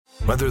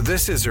Whether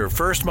this is her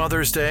first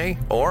Mother's Day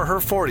or her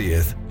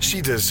 40th, she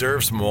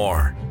deserves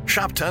more.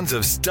 Shop tons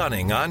of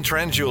stunning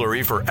on-trend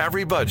jewelry for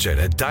every budget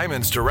at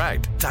Diamonds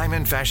Direct.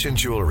 Diamond fashion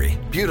jewelry,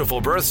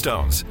 beautiful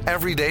birthstones,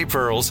 everyday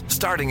pearls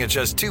starting at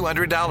just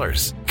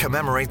 $200.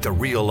 Commemorate the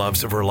real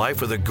loves of her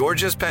life with a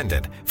gorgeous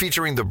pendant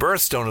featuring the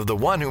birthstone of the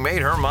one who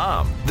made her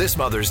mom. This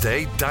Mother's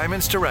Day,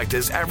 Diamonds Direct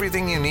is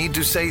everything you need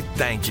to say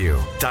thank you.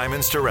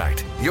 Diamonds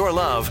Direct. Your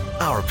love,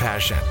 our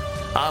passion.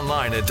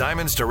 Online at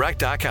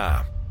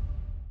diamondsdirect.com.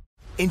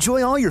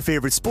 Enjoy all your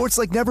favorite sports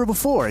like never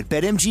before at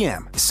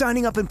BetMGM.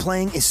 Signing up and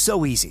playing is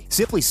so easy.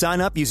 Simply sign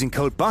up using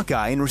code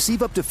Buckeye and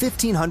receive up to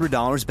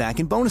 $1,500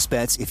 back in bonus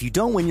bets if you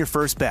don't win your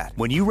first bet.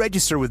 When you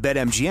register with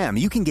BetMGM,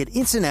 you can get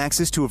instant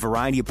access to a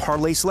variety of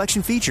parlay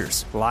selection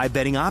features, live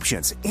betting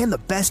options, and the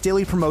best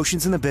daily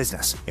promotions in the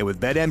business. And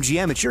with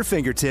BetMGM at your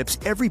fingertips,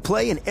 every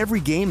play and every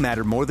game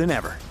matter more than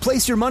ever.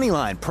 Place your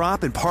moneyline,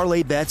 prop, and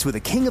parlay bets with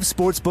the king of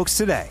sportsbooks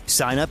today.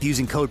 Sign up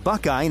using code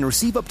Buckeye and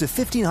receive up to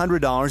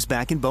 $1,500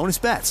 back in bonus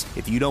bets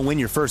if you don't win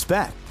your first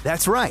bet.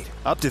 That's right,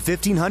 up to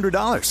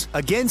 $1,500.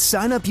 Again,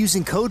 sign up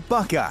using code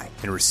Buckeye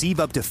and receive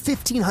up to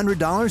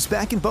 $1,500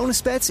 back in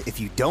bonus bets if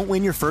you don't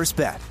win your first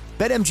bet.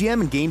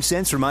 BetMGM and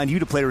GameSense remind you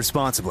to play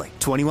responsibly.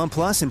 21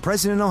 plus and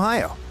present in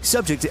Ohio.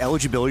 Subject to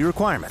eligibility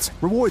requirements.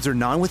 Rewards are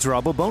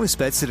non-withdrawable bonus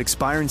bets that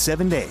expire in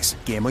 7 days.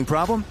 Gambling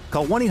problem?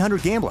 Call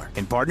 1-800-GAMBLER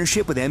in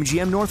partnership with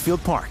MGM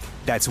Northfield Park.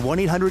 That's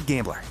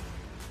 1-800-GAMBLER.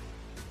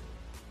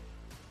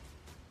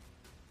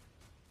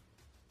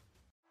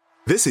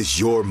 This is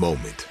your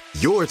moment,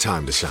 your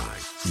time to shine,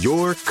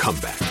 your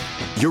comeback.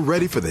 You're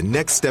ready for the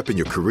next step in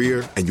your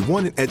career, and you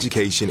want an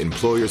education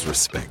employers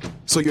respect.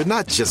 So you're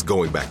not just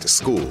going back to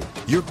school,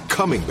 you're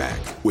coming back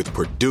with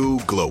Purdue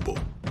Global.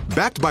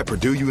 Backed by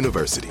Purdue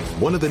University,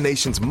 one of the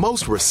nation's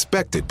most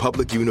respected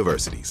public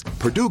universities,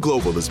 Purdue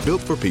Global is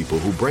built for people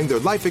who bring their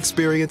life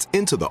experience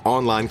into the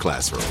online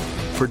classroom.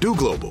 Purdue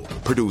Global,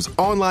 Purdue's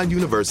online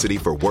university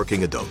for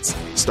working adults.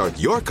 Start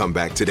your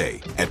comeback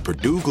today at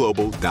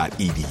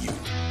purdueglobal.edu.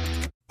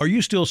 Are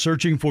you still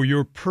searching for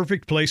your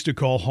perfect place to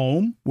call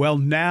home? Well,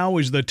 now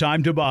is the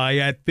time to buy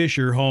at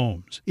Fisher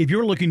Homes. If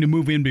you're looking to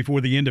move in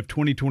before the end of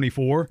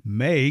 2024,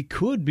 May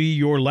could be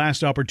your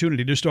last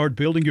opportunity to start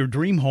building your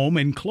dream home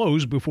and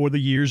close before the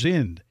year's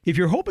end. If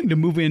you're hoping to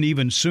move in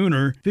even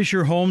sooner,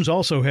 Fisher Homes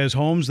also has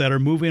homes that are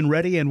move-in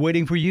ready and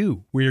waiting for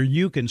you, where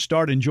you can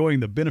start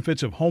enjoying the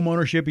benefits of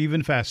homeownership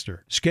even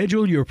faster.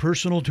 Schedule your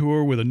personal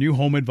tour with a new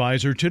home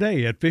advisor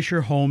today at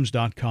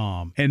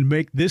FisherHomes.com and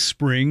make this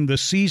spring the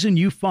season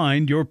you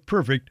find your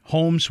perfect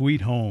home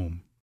sweet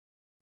home.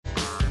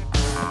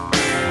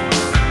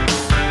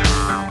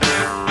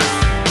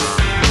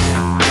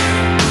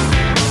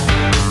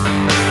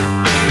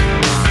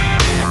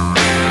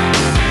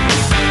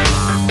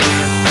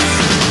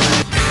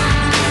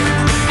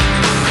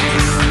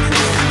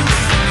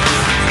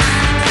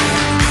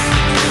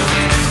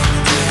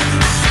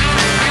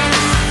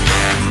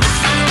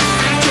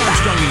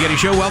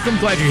 Show. Welcome.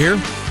 Glad you're here.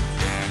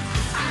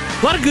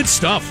 A lot of good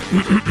stuff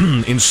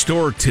in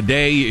store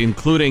today,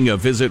 including a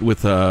visit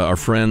with our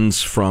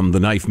friends from the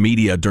Knife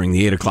Media during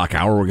the 8 o'clock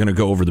hour. We're going to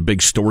go over the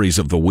big stories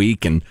of the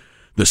week and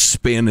the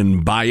spin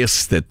and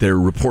bias that they're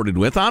reported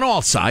with on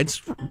all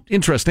sides.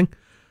 Interesting.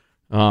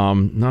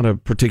 Not a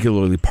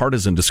particularly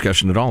partisan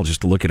discussion at all,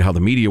 just to look at how the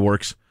media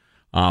works.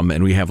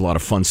 And we have a lot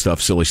of fun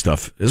stuff, silly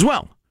stuff as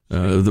well.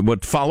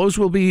 What follows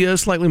will be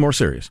slightly more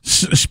serious.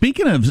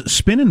 Speaking of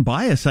spin and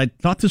bias, I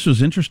thought this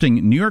was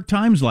interesting. New York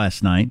Times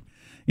last night,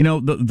 you know,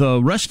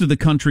 the rest of the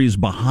country is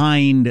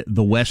behind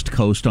the West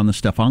Coast on the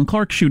Stephon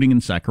Clark shooting in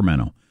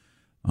Sacramento.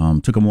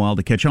 Took them a while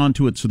to catch on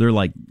to it, so they're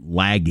like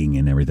lagging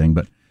and everything.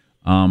 But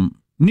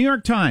New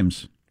York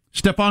Times,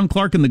 Stephon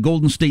Clark and the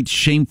Golden State's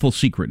shameful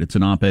secret. It's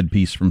an op-ed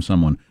piece from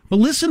someone. But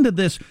listen to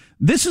this.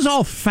 This is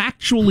all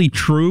factually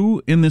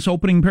true in this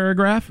opening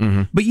paragraph.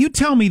 Mm-hmm. But you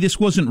tell me this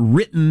wasn't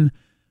written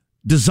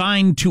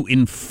designed to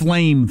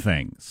inflame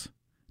things,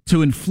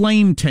 to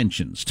inflame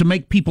tensions, to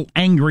make people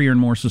angrier and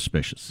more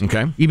suspicious.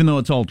 Okay. Even though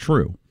it's all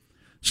true.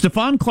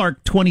 Stephon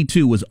Clark,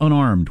 22, was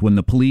unarmed when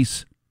the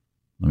police...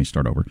 Let me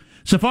start over.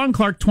 Stephon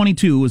Clark,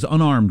 22, was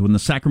unarmed when the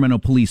Sacramento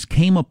police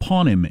came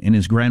upon him in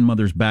his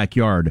grandmother's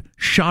backyard,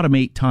 shot him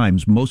 8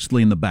 times,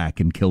 mostly in the back,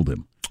 and killed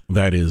him.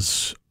 That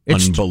is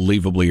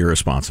unbelievably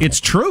irresponsible. It's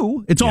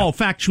true. It's all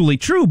factually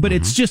true, but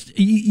it's just,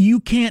 you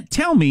can't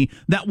tell me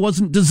that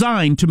wasn't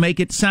designed to make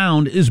it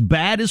sound as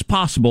bad as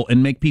possible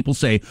and make people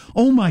say,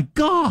 oh my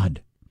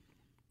God.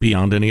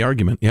 Beyond any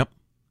argument, yep.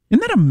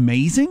 Isn't that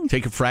amazing?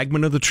 Take a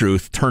fragment of the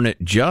truth, turn it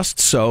just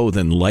so,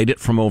 then light it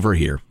from over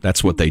here.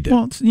 That's what they did.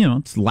 Well,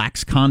 it's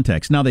lacks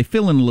context. Now, they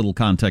fill in a little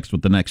context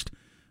with the next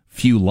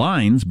few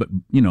lines, but,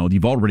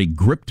 you've already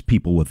gripped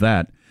people with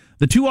that.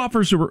 The two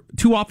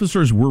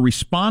officers were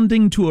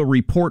responding to a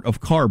report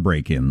of car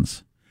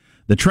break-ins.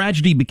 The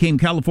tragedy became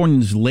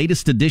California's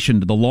latest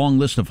addition to the long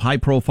list of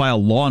high-profile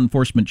law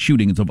enforcement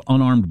shootings of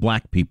unarmed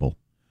black people.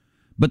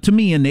 But to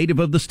me, a native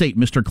of the state,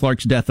 Mr.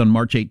 Clark's death on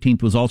March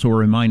 18th was also a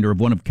reminder of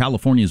one of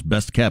California's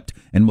best-kept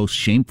and most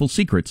shameful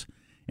secrets,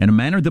 in a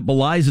manner that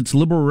belies its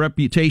liberal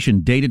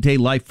reputation. Day-to-day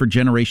life for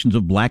generations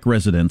of black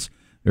residents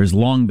has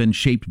long been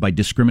shaped by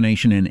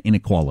discrimination and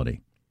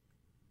inequality.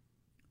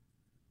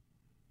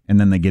 And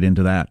then they get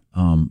into that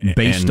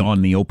based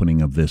on the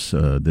opening of this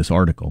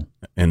article.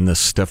 And the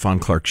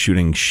Stephon Clark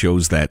shooting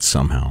shows that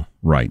somehow.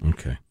 Right.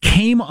 Okay.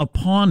 Came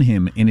upon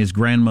him in his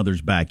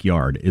grandmother's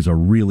backyard is a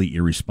really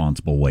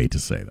irresponsible way to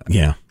say that.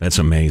 Yeah, that's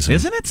amazing.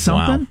 Isn't it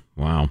something?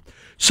 Wow.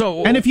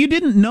 So, and if you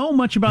didn't know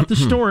much about the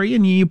story,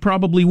 and you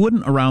probably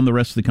wouldn't around the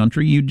rest of the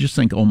country, you'd just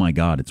think, oh my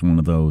God, it's one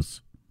of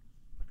those.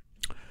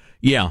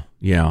 Yeah.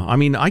 I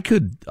mean, I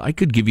could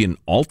give you an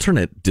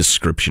alternate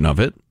description of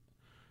it.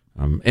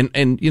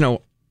 And you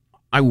know,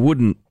 I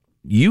wouldn't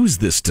use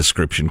this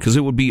description because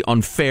it would be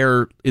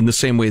unfair in the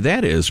same way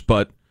that is,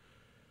 but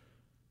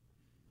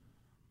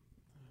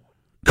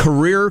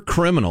career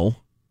criminal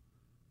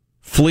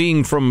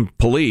fleeing from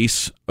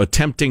police,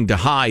 attempting to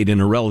hide in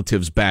a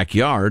relative's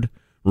backyard,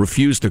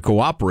 refused to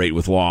cooperate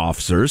with law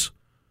officers,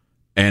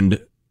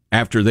 and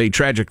after they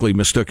tragically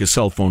mistook his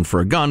cell phone for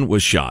a gun,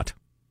 was shot.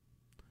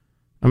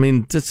 I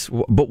mean,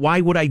 but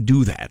why would I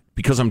do that?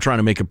 Because I'm trying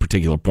to make a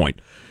particular point.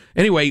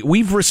 Anyway,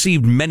 we've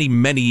received many,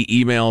 many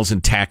emails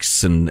and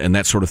texts and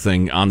that sort of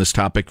thing on this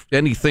topic.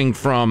 Anything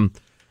from,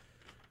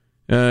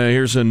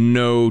 here's a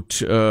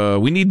note,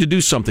 we need to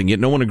do something, yet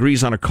no one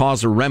agrees on a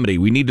cause or remedy.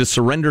 We need to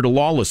surrender to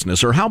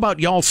lawlessness. Or how about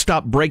y'all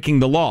stop breaking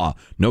the law?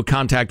 No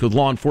contact with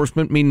law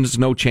enforcement means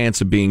no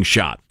chance of being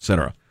shot,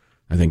 etc.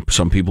 I think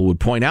some people would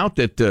point out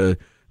that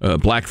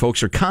black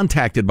folks are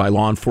contacted by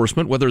law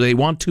enforcement, whether they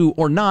want to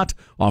or not,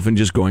 often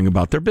just going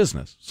about their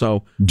business.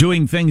 So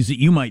doing things that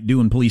you might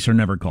do and police are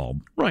never called.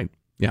 Right,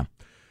 yeah.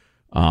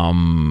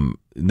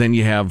 Then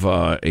you have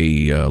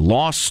a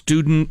law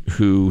student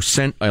who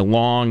sent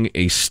along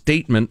a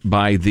statement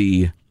by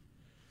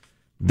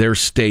their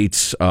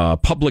state's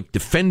Public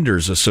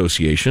Defenders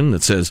Association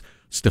that says,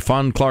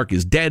 Stephon Clark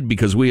is dead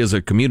because we as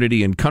a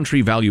community and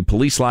country value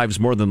police lives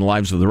more than the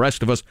lives of the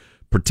rest of us,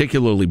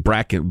 particularly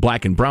black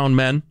and brown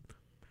men.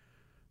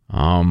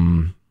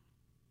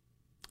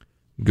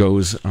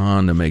 Goes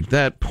on to make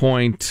that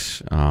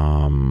point.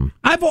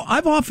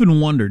 I've often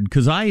wondered,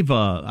 because I've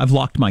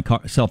locked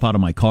myself out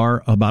of my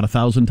car about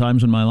 1,000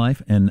 times in my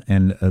life,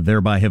 and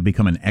thereby have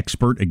become an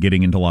expert at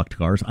getting into locked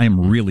cars. I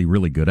am really,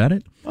 really good at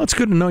it. Well, it's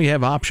good to know you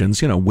have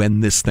options, when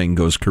this thing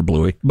goes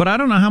kerblooey. But I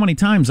don't know how many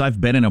times I've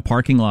been in a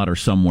parking lot or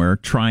somewhere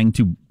trying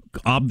to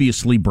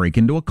obviously break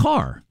into a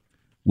car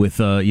with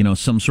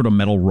some sort of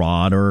metal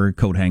rod or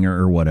coat hanger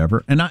or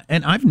whatever, and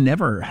I've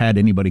never had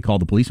anybody call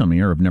the police on me,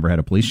 or I've never had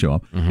a police show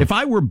up. Mm-hmm. If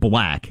I were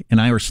black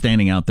and I were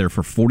standing out there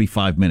for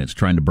 45 minutes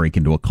trying to break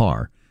into a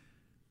car,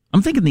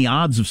 I'm thinking the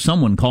odds of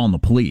someone calling the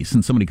police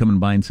and somebody coming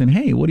by and saying,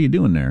 "Hey, what are you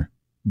doing there?"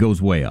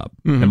 goes way up.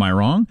 Mm-hmm. Am I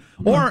wrong?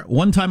 Mm-hmm. Or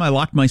one time I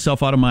locked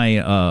myself out of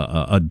my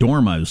a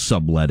dorm I was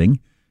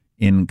subletting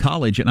in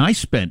college, and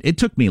it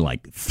took me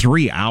like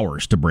 3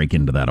 hours to break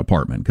into that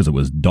apartment because it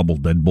was double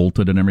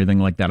deadbolted and everything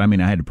like that. I mean,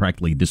 I had to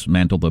practically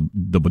dismantle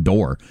the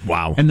door.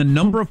 Wow. And the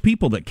number of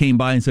people that came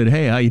by and said,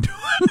 "Hey, how you doing?"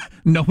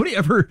 Nobody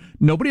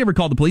ever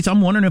called the police.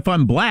 I'm wondering, if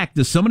I'm black,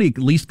 does somebody at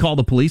least call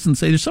the police and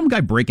say, "There's some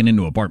guy breaking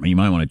into an apartment, you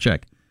might want to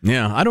check"?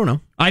 Yeah, I don't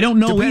know. I don't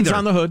know Depends either.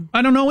 on the hood.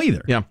 I don't know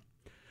either. Yeah.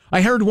 I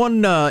heard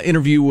one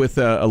interview with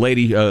a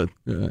lady,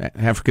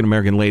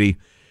 African-American lady.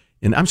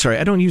 And I'm sorry,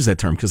 I don't use that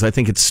term because I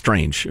think it's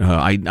strange.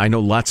 I know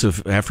lots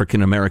of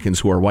African Americans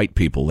who are white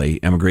people. They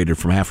emigrated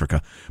from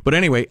Africa. But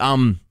anyway,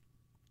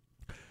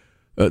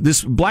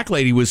 this black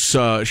lady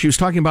she was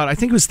talking about, I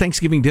think it was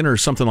Thanksgiving dinner or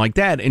something like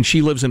that, and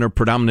she lives in a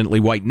predominantly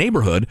white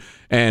neighborhood,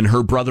 and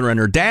her brother and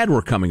her dad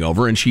were coming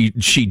over, and she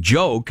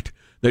joked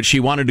that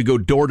she wanted to go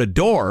door to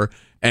door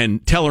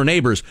and tell her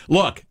neighbors,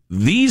 "Look,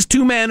 these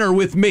two men are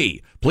with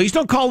me. Please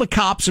don't call the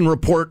cops and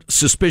report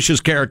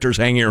suspicious characters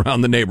hanging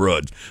around the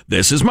neighborhoods.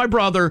 This is my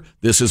brother.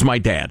 This is my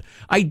dad."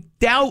 I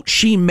doubt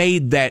she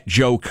made that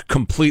joke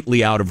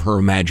completely out of her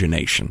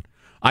imagination.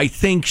 I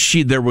think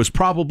there was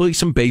probably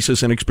some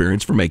basis and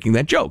experience for making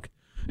that joke.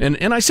 And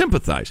I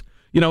sympathize.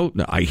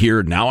 I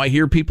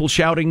hear people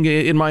shouting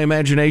in my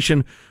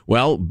imagination,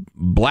 well,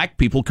 black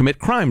people commit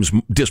crimes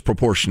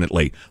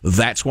disproportionately.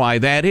 That's why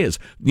that is.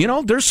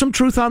 There's some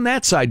truth on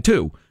that side,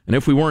 too. And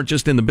if we weren't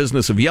just in the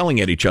business of yelling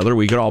at each other,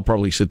 we could all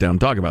probably sit down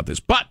and talk about this.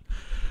 But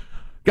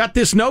got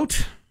this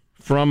note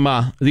from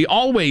the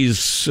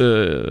always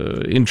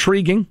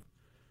intriguing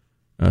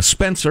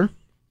Spencer,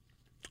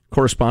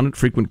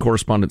 frequent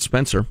correspondent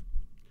Spencer,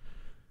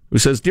 who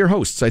says, "Dear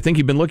hosts, I think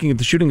you've been looking at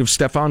the shooting of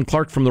Stephon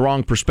Clark from the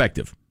wrong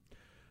perspective.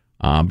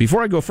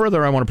 Before I go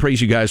further, I want to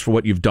praise you guys for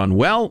what you've done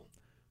well.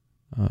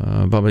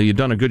 You've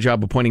done a good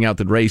job of pointing out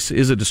that race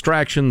is a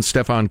distraction.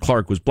 Stephon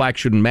Clark was black,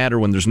 shouldn't matter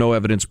when there's no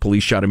evidence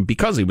police shot him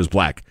because he was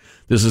black.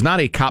 This is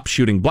not a cops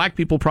shooting black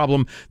people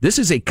problem. This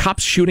is a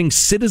cops shooting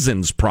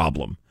citizens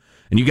problem.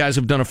 And you guys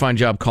have done a fine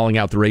job calling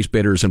out the race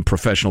baiters and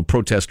professional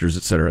protesters,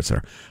 et cetera, et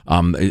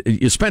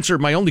cetera." Spencer,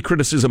 my only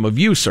criticism of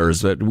you, sir,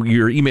 is that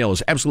your email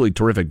is absolutely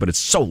terrific, but it's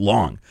so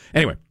long.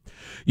 Anyway,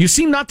 You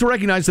seem not to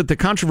recognize that the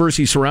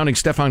controversy surrounding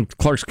Stephon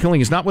Clark's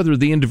killing is not whether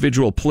the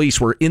individual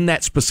police were in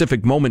that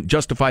specific moment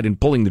justified in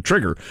pulling the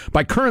trigger.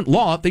 By current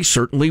law, they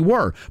certainly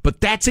were.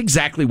 But that's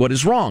exactly what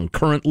is wrong.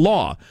 Current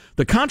law.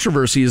 The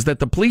controversy is that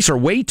the police are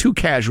way too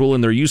casual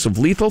in their use of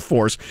lethal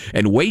force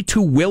and way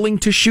too willing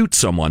to shoot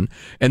someone,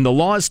 and the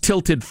law is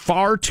tilted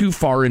far too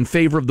far in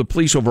favor of the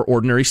police over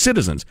ordinary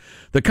citizens.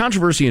 The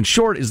controversy, in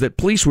short, is that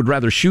police would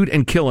rather shoot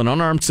and kill an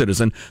unarmed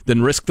citizen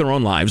than risk their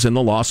own lives, and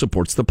the law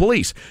supports the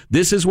police.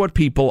 This is what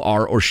people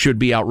are or should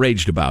be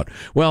outraged about.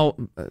 Well,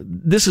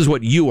 this is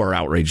what you are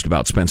outraged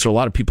about, Spencer. A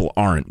lot of people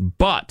aren't.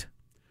 But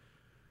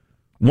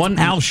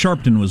Al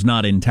Sharpton was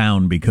not in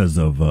town because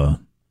of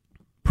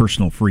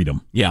personal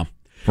freedom. Yeah.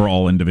 For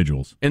all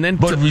individuals. And then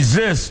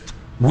resist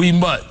we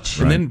much.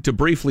 And then to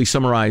briefly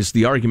summarize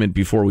the argument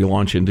before we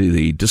launch into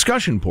the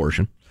discussion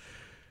portion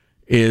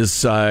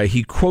is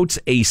he quotes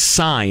a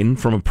sign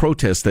from a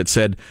protest that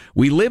said,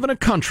 "We live in a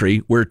country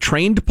where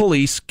trained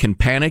police can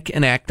panic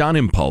and act on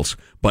impulse,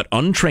 but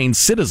untrained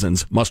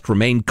citizens must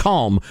remain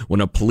calm when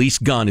a police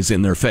gun is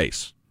in their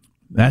face."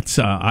 That's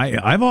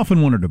I've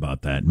often wondered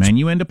about that, man.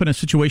 You end up in a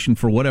situation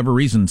for whatever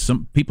reason,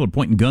 some people are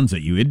pointing guns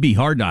at you. It'd be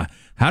hard to,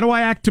 how do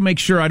I act to make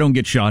sure I don't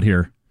get shot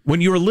here? When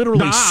you're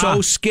literally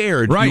so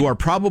scared, right. You are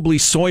probably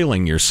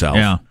soiling yourself.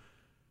 Yeah.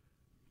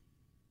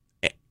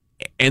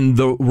 And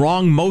the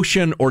wrong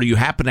motion, or do you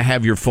happen to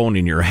have your phone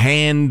in your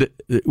hand,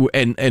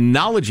 and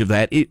knowledge of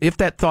that, if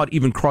that thought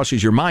even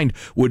crosses your mind,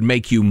 would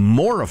make you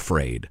more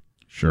afraid.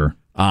 Sure.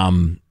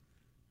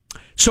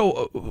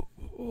 So,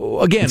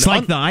 again... It's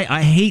like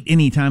I hate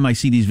any time I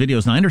see these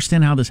videos, and I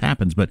understand how this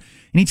happens, but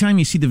anytime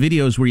you see the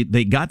videos where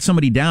they got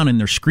somebody down and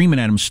they're screaming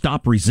at them,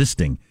 stop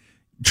resisting,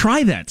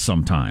 try that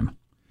sometime.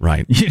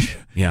 Right.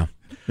 Yeah.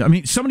 I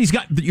mean, somebody's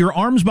got your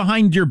arms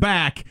behind your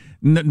back,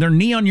 their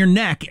knee on your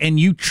neck, and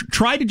you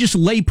try to just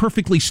lay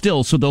perfectly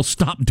still so they'll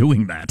stop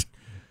doing that.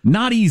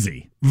 Not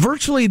easy.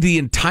 Virtually the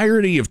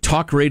entirety of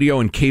talk radio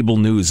and cable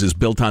news is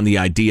built on the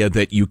idea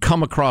that you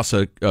come across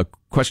a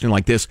question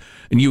like this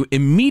and you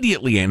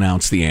immediately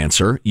announce the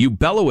answer, you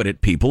bellow it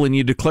at people, and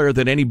you declare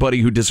that anybody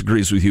who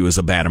disagrees with you is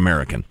a bad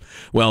American.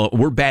 Well,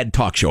 we're bad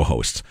talk show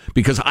hosts,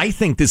 because I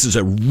think this is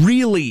a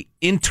really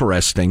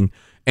interesting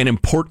and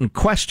important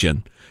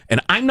question, and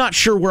I'm not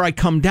sure where I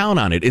come down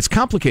on it. It's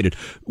complicated.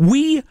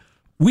 We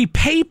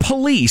pay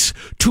police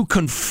to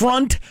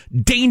confront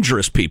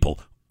dangerous people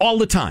all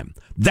the time.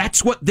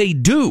 That's what they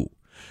do.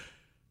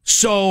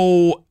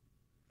 So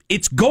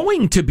it's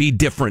going to be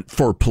different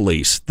for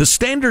police. The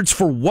standards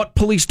for what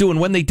police do and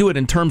when they do it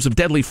in terms of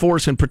deadly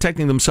force and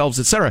protecting themselves,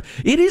 etc.,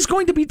 it is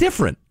going to be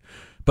different.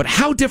 But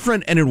how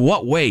different and in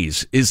what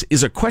ways is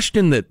a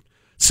question that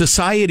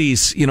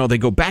societies, they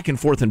go back and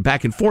forth,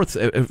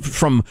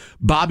 from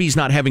Bobbies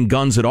not having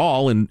guns at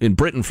all in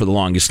Britain for the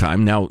longest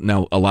time. Now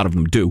a lot of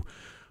them do.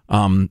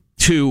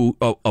 To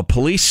a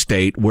police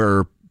state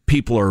where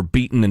people are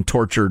beaten and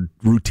tortured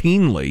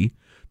routinely,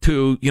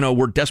 to,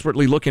 we're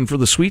desperately looking for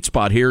the sweet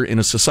spot here in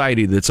a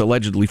society that's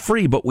allegedly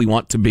free, but we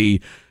want to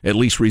be at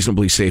least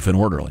reasonably safe and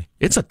orderly.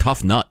 It's a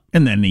tough nut.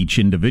 And then each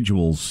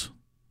individual's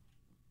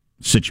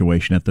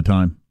situation at the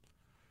time,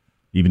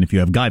 even if you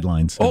have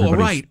guidelines.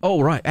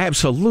 Oh, right.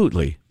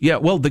 Absolutely. Yeah,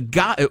 well,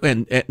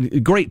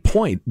 and great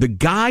point. The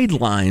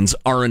guidelines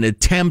are an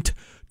attempt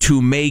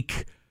to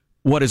make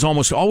what is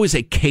almost always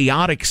a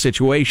chaotic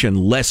situation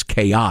less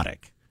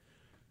chaotic.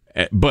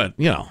 But,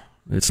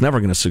 it's never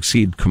going to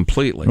succeed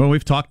completely. Well,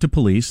 we've talked to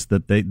police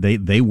that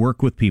they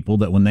work with people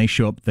that when they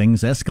show up,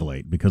 things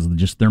escalate because of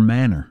just their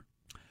manner.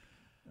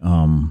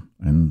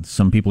 And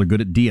some people are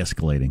good at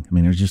de-escalating. I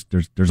mean,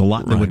 there's a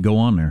lot that would go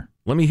on there.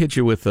 Let me hit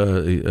you with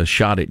a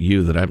shot at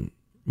you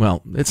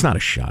it's not a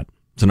shot.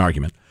 It's an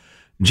argument.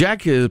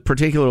 Jack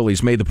particularly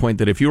has made the point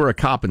that if you are a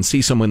cop and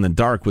see someone in the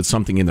dark with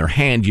something in their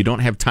hand, you don't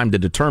have time to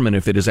determine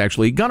if it is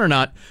actually a gun or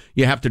not.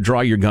 You have to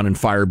draw your gun and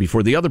fire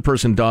before the other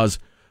person does.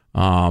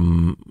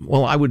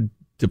 Well, I would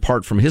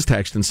depart from his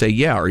text and say,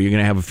 yeah, or you're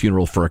going to have a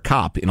funeral for a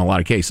cop in a lot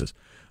of cases.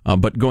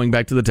 But going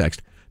back to the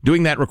text,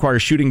 doing that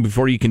requires shooting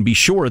before you can be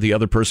sure the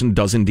other person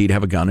does indeed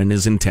have a gun and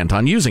is intent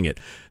on using it.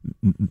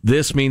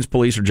 This means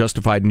police are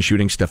justified in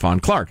shooting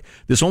Stephon Clark.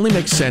 This only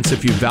makes sense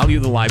if you value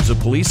the lives of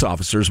police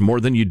officers more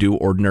than you do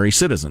ordinary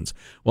citizens.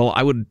 Well,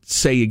 I would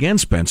say again,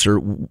 Spencer,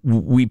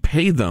 we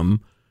pay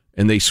them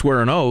and they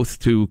swear an oath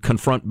to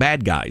confront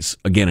bad guys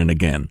again and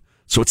again.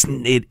 So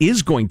it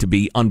is going to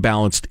be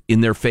unbalanced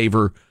in their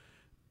favor.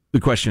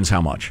 The question is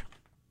how much.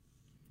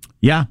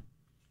 Yeah.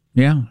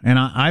 Yeah. And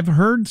I've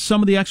heard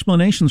some of the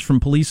explanations from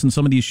police in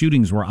some of these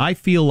shootings where I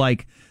feel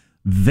like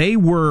they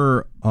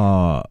were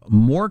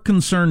more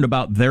concerned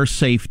about their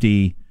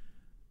safety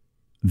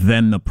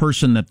than the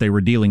person that they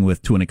were dealing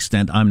with to an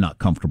extent I'm not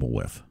comfortable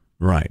with.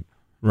 Right.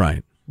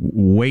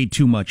 Way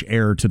too much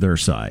air to their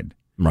side.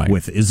 Right.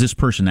 With, is this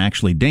person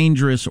actually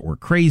dangerous or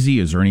crazy?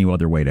 Is there any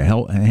other way to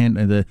help?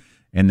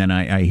 And then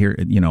I hear,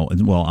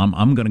 well,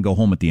 I'm going to go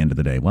home at the end of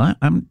the day. Well,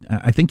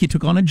 I think you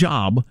took on a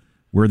job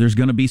where there's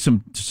going to be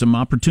some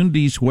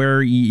opportunities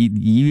where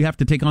you have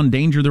to take on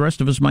danger the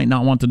rest of us might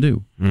not want to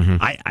do. Mm-hmm.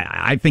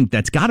 I think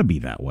that's got to be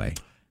that way.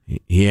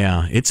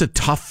 Yeah, it's a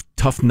tough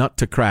nut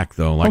to crack,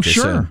 though. Like I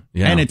said.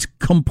 Yeah. And it's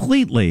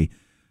completely,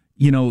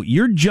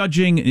 you're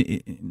judging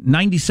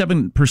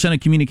 97% of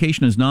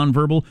communication as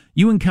nonverbal.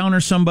 You encounter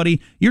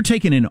somebody, you're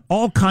taking in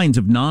all kinds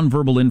of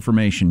nonverbal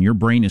information. Your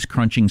brain is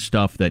crunching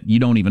stuff that you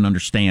don't even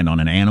understand on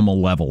an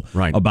animal level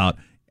about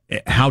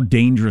how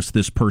dangerous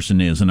this person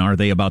is and are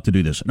they about to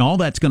do this. And all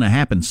that's going to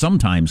happen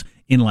sometimes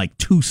in like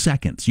 2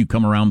 seconds. You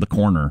come around the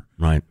corner,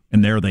 right,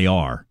 and there they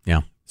are.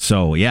 Yeah.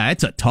 So, yeah,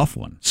 it's a tough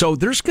one. So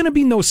there's going to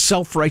be no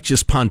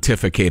self-righteous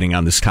pontificating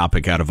on this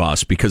topic out of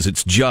us because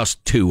it's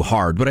just too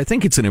hard. But I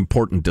think it's an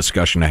important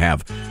discussion to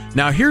have.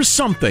 Now, here's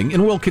something,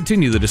 and we'll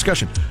continue the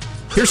discussion.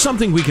 Here's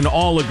something we can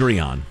all agree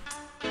on.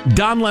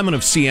 Don Lemon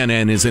of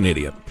CNN is an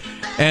idiot.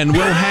 And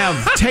we'll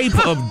have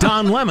tape of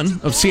Don Lemon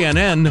of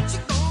CNN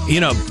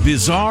in a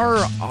bizarre,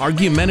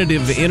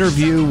 argumentative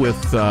interview with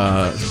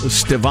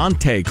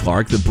Stevante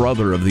Clark, the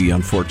brother of the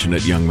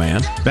unfortunate young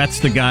man. That's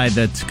the guy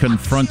that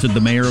confronted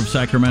the mayor of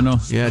Sacramento?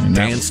 Yeah,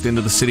 danced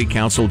into the city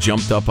council,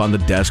 jumped up on the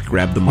desk,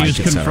 grabbed the mic.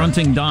 He was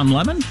confronting Don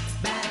Lemon?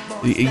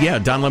 Yeah,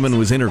 Don Lemon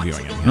was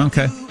interviewing him. Yeah.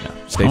 Okay. Yeah,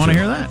 I want to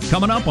hear that.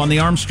 Coming up on the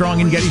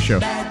Armstrong and Getty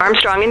Show.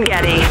 Armstrong and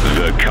Getty.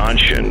 The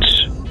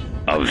conscience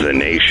of the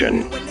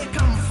nation.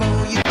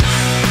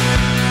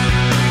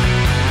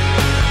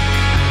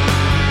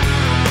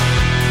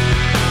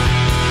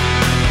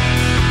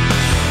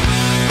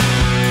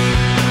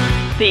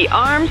 The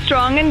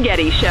Armstrong and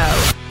Getty Show.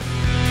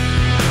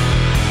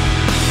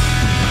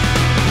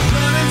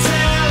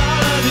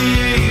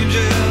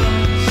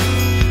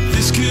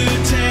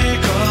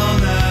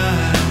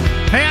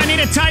 Hey, I need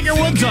a Tiger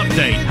Woods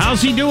update.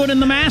 How's he doing in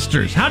the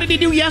Masters? How did he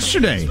do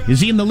yesterday?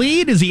 Is he in the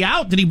lead? Is he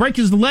out? Did he break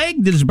his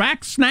leg? Did his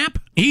back snap?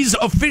 He's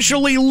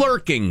officially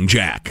lurking,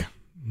 Jack.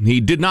 He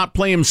did not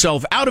play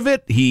himself out of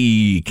it.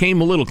 He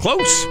came a little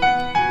close.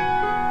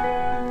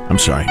 I'm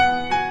sorry.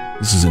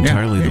 This is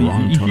entirely the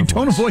wrong tone of voice. Your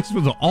tone of voice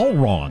was all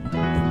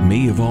wrong.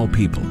 Me of all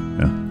people.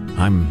 Yeah.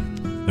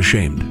 I'm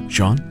ashamed.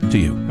 Sean, to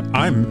you.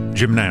 I'm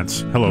Jim Nance.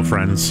 Hello,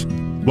 friends.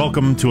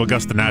 Welcome to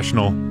Augusta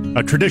National,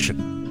 a tradition,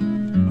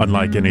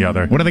 unlike any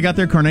other. What do they got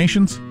there,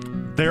 carnations?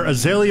 They're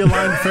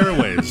azalea-lined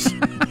fairways,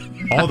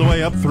 all the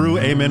way up through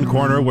Amen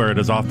Corner, where it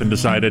is often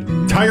decided.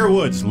 Tiger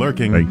Woods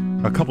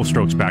lurking a couple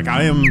strokes back.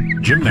 I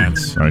am Jim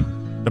Nance. Right.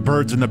 The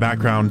birds in the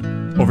background,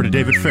 over to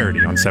David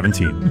Faraday on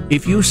 17.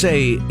 If you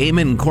say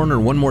Amen Corner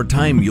one more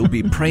time, you'll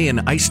be praying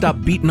I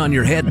stop beating on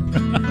your head.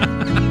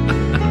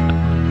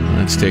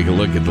 Let's take a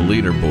look at the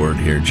leaderboard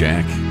here,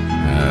 Jack.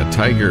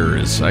 Tiger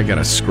is, I got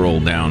to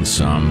scroll down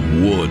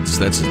some. Woods,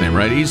 that's his name,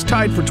 right? He's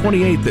tied for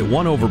 28th at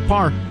 1 over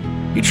par.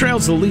 He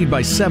trails the lead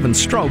by 7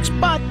 strokes,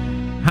 but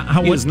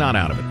he is not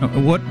out of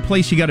it. What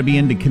place you got to be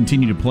in to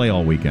continue to play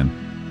all weekend?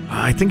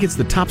 I think it's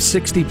the top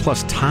 60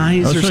 plus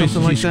ties or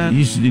something like that.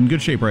 He's in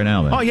good shape right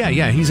now, then. Oh,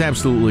 yeah, he's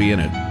absolutely in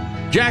it.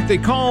 Jack, they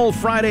call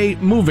Friday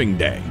moving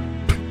day.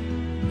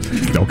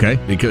 Okay.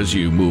 Because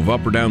you move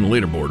up or down the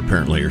leaderboard,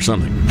 apparently, or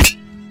something.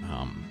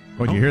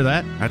 Did you hear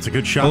that? That's a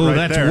good shot right there.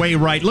 Oh, that's way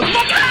right. Look out!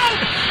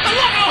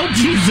 Oh,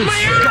 Jesus.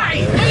 My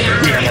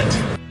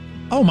eye!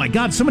 Oh, my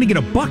God, somebody get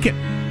a bucket.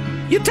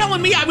 You're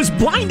telling me I was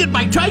blinded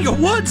by Tiger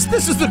Woods?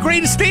 This is the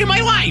greatest day of my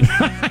life.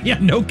 Yeah,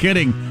 no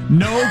kidding.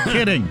 No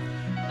kidding.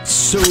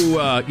 So,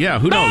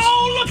 who knows?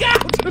 Oh, look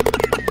out!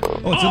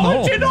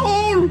 It's in the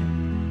hole.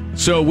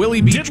 So, will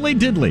he be...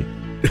 Diddly.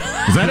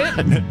 Is that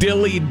it?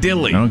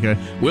 Dilly. Okay.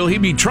 Will he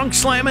be trunk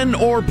slamming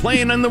or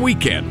playing on the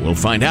weekend? We'll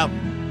find out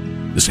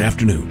this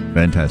afternoon.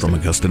 Fantastic. From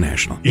Augusta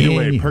National. Either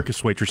way,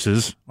 Perkins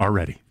waitresses are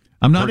ready.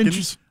 I'm not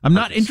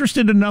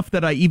interested enough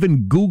that I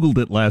even Googled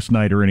it last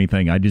night or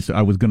anything. I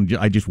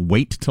just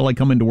wait till I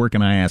come into work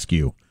and I ask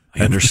you.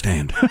 I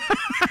understand.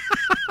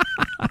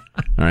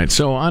 All right,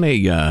 so on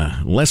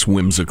a less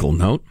whimsical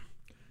note,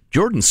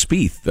 Jordan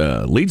Spieth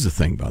leads the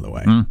thing, by the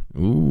way.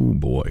 Ooh,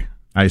 boy.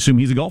 I assume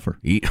he's a golfer.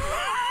 He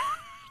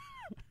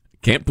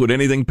can't put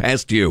anything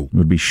past you. It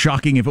would be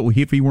shocking if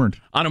he weren't.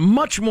 On a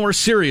much more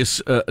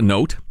serious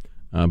note,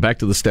 back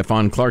to the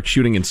Stephon Clark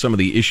shooting and some of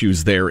the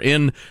issues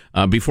therein.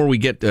 Before we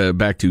get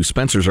back to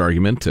Spencer's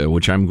argument,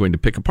 which I'm going to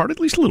pick apart at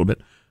least a little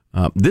bit,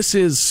 this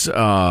is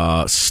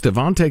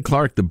Stevante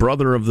Clark, the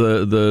brother of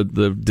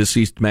the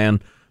deceased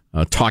man,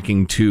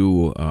 talking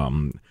to,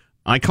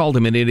 I called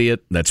him an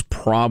idiot. That's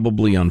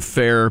probably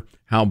unfair.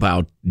 How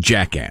about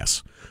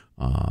jackass?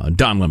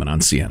 Don Lemon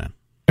on CNN.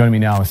 Joining me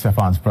now is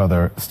Stephon's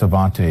brother,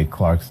 Stevante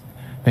Clark.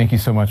 Thank you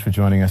so much for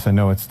joining us. I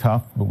know it's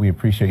tough, but we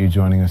appreciate you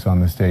joining us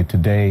on this day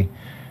today.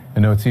 I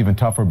know it's even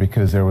tougher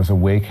because there was a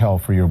wake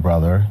held for your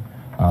brother,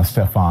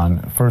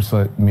 Stephon. First,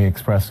 let me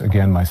express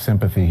again my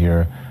sympathy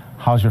here.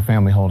 How's your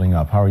family holding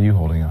up? How are you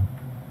holding up?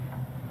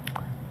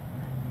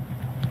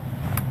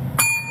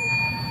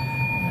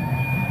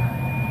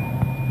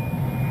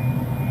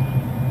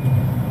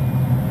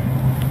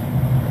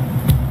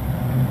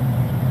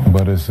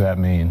 What does that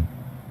mean?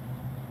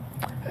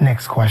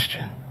 Next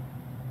question.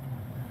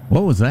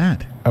 What was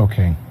that?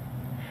 Okay.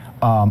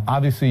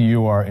 Obviously,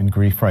 you are in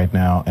grief right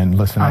now. And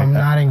listen, I'm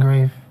not in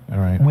grief. All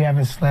right. We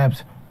haven't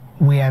slept.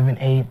 We haven't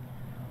ate.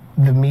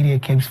 The media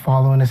keeps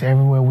following us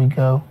everywhere we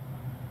go.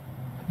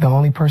 The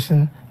only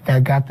person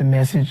that got the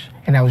message,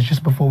 and that was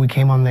just before we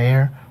came on the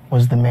air,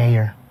 was the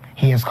mayor.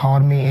 He has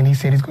called me, and he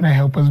said he's going to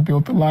help us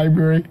build the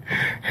library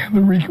and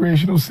the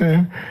recreational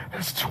center.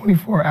 That's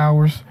 24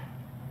 hours.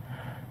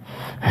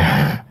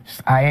 I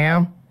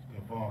am.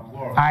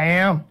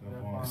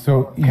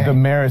 So the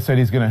mayor said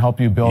he's going to help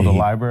you build a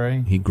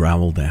library? He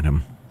growled at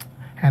him.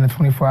 And a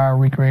 24-hour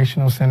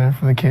recreational center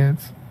for the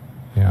kids.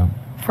 Yeah.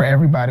 For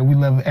everybody. We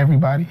love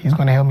everybody. He's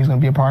going to help me. He's going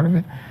to be a part of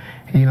it.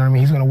 You know what I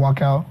mean? He's going to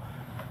walk out.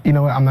 You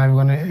know what? I'm not even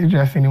going to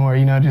address anymore.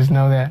 You know, just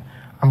know that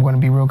I'm going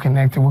to be real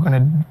connected. We're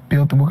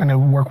going to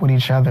work with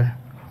each other.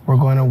 We're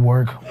going to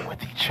work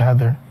with each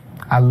other.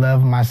 I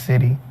love my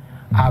city.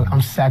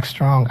 I'm Sac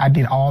Strong. I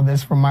did all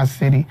this for my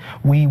city.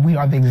 We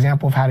are the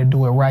example of how to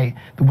do it right.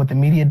 What the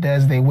media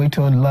does, they wait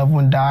till a loved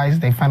one dies,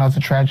 they find out it's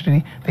a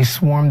tragedy, they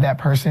swarm that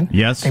person.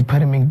 Yes. They put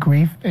them in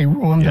grief, they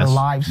ruin their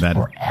lives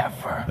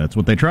forever. That's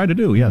what they try to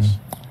do, yes.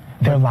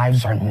 Their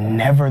lives are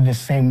never the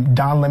same.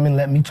 Don Lemon,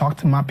 let me talk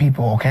to my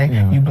people, okay?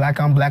 Yeah. You black,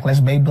 I'm black, let's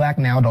be black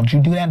now. Don't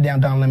you do that down,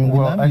 Don Lemon.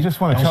 I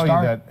just want to tell you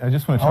that the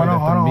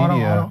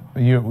media...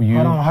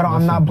 Hold on.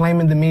 I'm not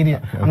blaming the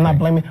media. Okay. I'm not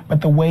blaming,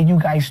 but the way you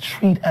guys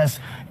treat us,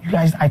 you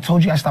guys, I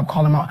told you I stopped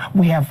calling them out.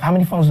 We have, how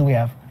many phones do we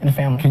have in the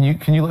family?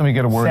 Can you let me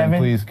get a word 7?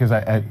 In, please? Because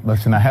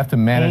listen, I have to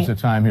manage 8. The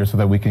time here so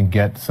that we can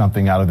get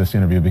something out of this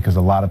interview, because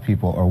a lot of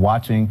people are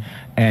watching,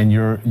 and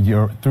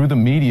you're through the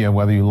media,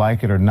 whether you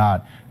like it or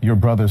not, your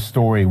brother's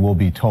story will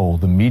be told.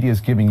 The media is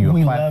giving you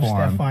a platform. We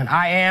love Stefan.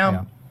 I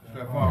am.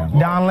 Yeah.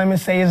 Don Lemon,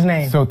 say his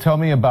name. So tell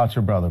me about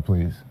your brother,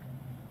 please.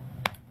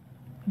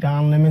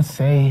 Don Lemon,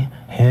 say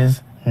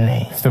his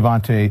name.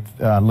 Stevante,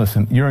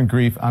 listen, you're in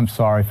grief. I'm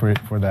sorry for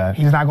that.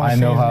 He's not going to say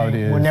his name. I know how it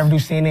is. We'll never do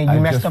CNN. You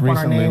messed up on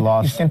our name.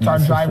 You sent our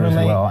driver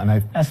late. Well,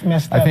 and that's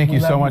messed up. I thank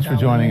you so much for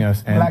joining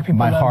us. And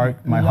my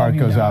heart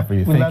goes out for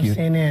you. Thank you.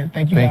 CNN.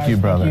 Thank you, guys. Thank you,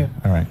 brother.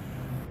 All right.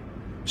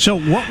 So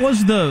what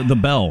was the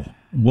bell?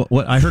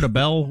 What I heard a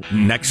bell.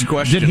 Next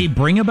question. Did he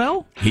bring a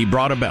bell? He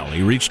brought a bell.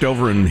 He reached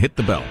over and hit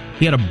the bell.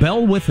 He had a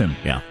bell with him.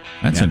 Yeah.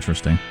 That's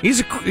interesting.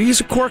 He's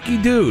a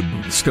quirky dude,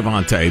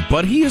 Stevante,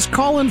 but he is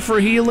calling for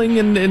healing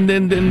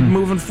and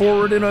moving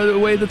forward in a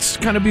way that's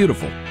kind of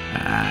beautiful.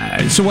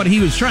 So what he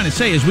was trying to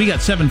say is we got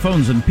 7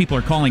 phones and people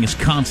are calling us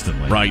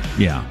constantly. Right.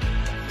 Yeah.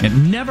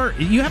 And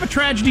you have a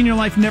tragedy in your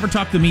life, never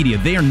talk to the media.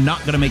 They are not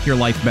going to make your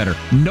life better.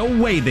 No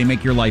way they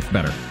make your life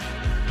better.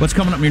 What's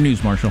coming up in your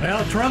news, Marshall?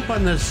 Well, Trump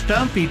on the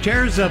stump. He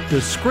tears up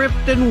the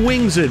script and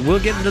wings it. We'll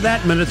get into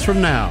that minutes from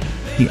now.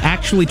 He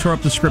actually tore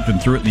up the script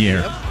and threw it in the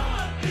air. Yep.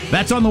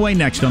 That's on the way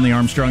next on the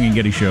Armstrong and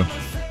Getty Show.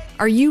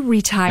 Are you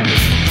retired?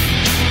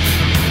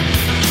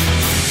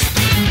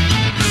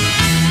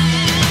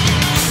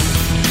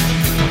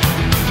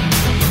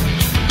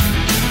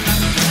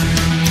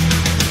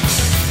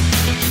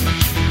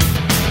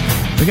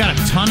 We got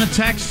a ton of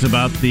texts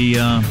about the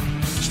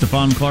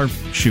Stephon Clark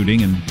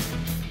shooting and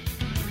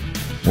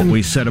what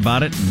we said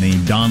about it in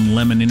the Don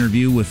Lemon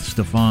interview with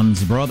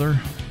Stephon's brother.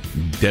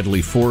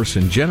 Deadly force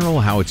in general,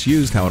 how it's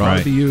used, how it ought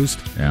to be used.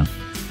 Yeah.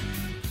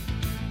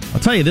 I'll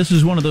tell you, this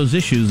is one of those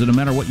issues that no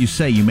matter what you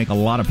say, you make a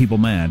lot of people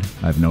mad,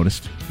 I've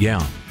noticed.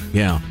 Yeah.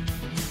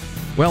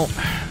 Well,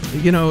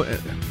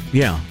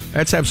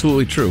 that's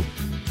absolutely true.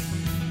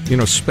 You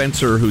know,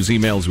 Spencer, whose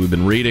emails we've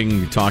been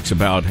reading, talks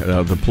about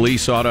the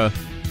police ought to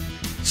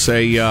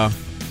say,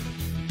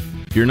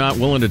 if you're not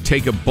willing to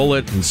take a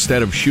bullet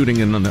instead of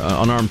shooting an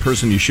unarmed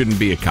person, you shouldn't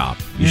be a cop.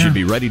 You should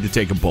be ready to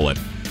take a bullet.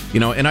 You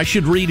know, and I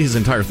should read his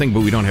entire thing,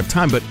 but we don't have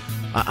time. But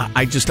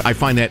I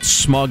find that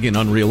smug and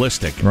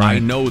unrealistic. Right. I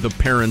know the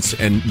parents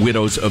and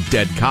widows of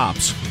dead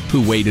cops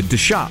who waited to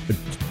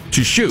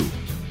shoot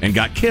and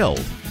got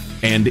killed.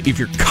 And if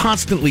you're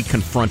constantly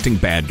confronting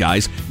bad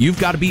guys, you've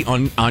got to be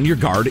on your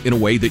guard in a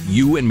way that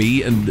you and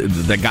me and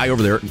that guy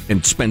over there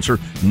and Spencer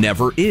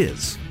never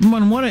is.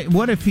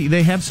 What if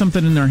they have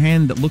something in their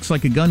hand that looks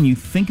like a gun? You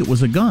think it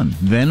was a gun.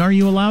 Then are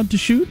you allowed to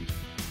shoot?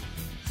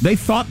 They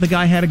thought the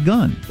guy had a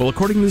gun. Well,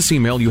 according to this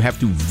email, you have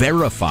to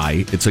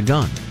verify it's a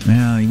gun.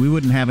 Yeah, we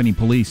wouldn't have any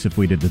police if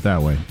we did it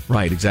that way.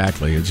 Right,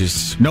 exactly. It's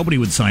just nobody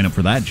would sign up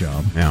for that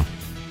job. Yeah.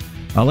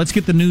 Let's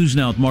get the news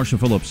now with Marshall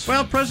Phillips.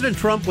 Well, President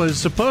Trump was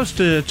supposed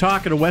to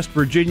talk at a West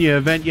Virginia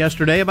event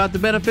yesterday about the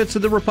benefits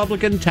of the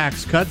Republican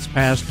tax cuts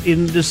passed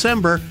in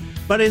December,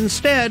 but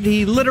instead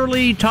he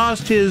literally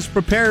tossed his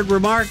prepared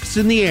remarks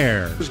in the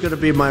air. It was going to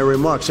be my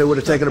remarks. It would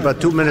have taken about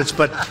 2 minutes,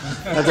 but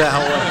what the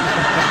hell?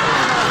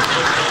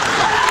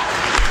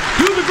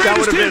 That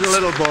would have been a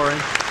little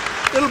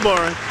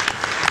boring.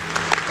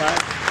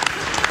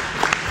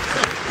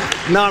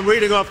 Now I'm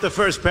reading off the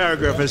first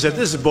paragraph. I said,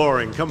 this is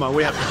boring. Come on,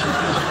 we have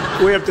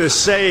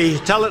to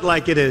tell it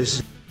like it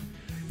is.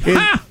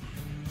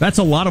 That's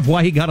a lot of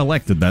why he got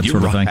elected, that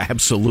sort of thing.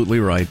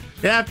 Absolutely right.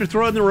 After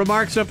throwing the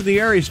remarks up in the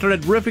air, he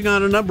started riffing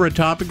on a number of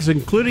topics,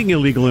 including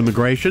illegal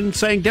immigration,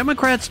 saying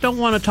Democrats don't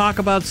want to talk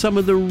about some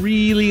of the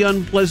really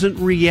unpleasant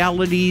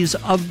realities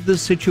of the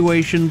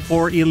situation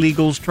for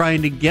illegals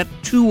trying to get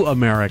to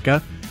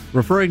America,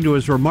 referring to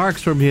his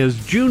remarks from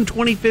his June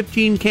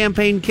 2015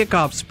 campaign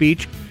kickoff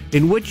speech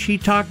in which he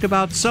talked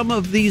about some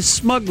of these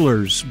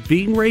smugglers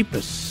being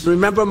rapists.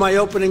 Remember my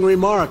opening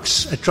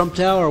remarks at Trump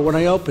Tower when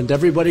I opened?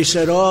 Everybody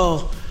said,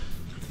 oh,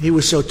 he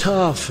was so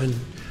tough. And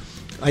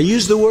I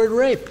used the word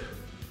rape.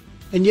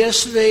 And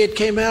yesterday it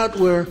came out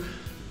where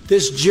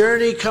this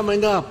journey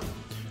coming up,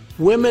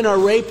 women are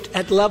raped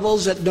at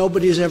levels that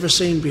nobody's ever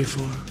seen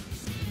before.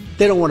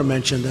 They don't want to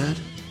mention that.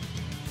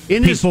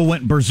 People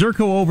went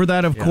berserko over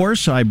that, of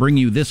course. I bring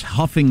you this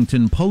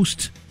Huffington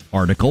Post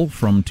article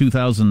from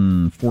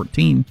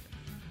 2014.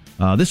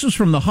 This was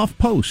from the Huff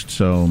Post,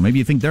 so maybe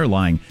you think they're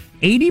lying.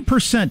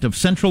 80% of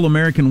Central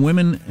American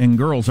women and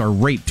girls are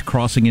raped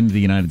crossing into the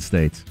United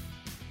States.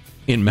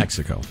 In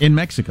Mexico. In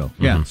Mexico,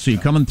 yeah. So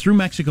you're coming through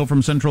Mexico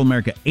from Central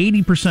America,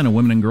 80% of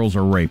women and girls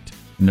are raped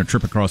in their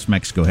trip across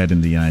Mexico heading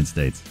into the United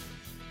States.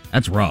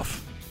 That's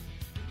rough.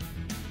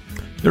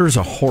 There is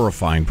a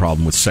horrifying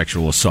problem with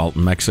sexual assault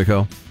in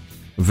Mexico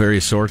of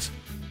various sorts.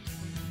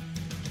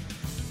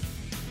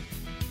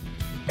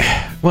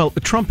 Well,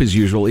 Trump, as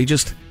usual, he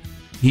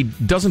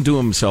doesn't do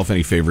himself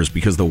any favors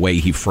because of the way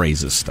he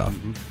phrases stuff.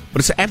 But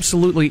it's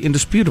absolutely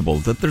indisputable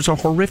that there's a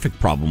horrific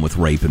problem with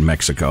rape in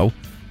Mexico,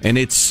 and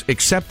it's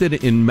accepted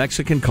in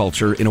Mexican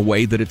culture in a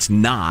way that it's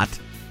not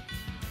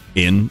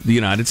in the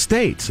United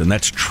States, and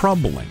that's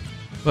troubling.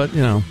 But,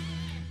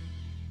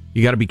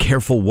 you got to be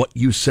careful what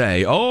you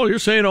say. Oh, you're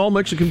saying all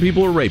Mexican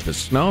people are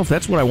rapists. No, if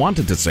that's what I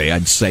wanted to say,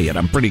 I'd say it.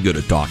 I'm pretty good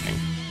at talking.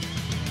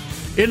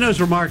 In those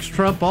remarks,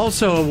 Trump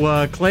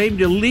also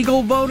claimed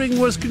illegal voting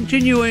was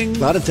continuing. A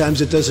lot of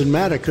times it doesn't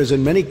matter because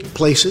in many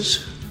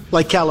places,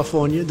 like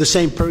California, the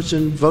same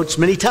person votes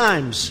many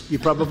times. You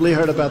probably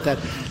heard about that.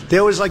 They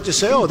always like to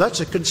say, oh,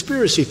 that's a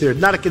conspiracy theory.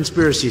 Not a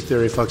conspiracy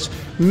theory, folks.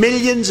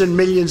 Millions and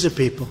millions of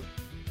people.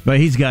 But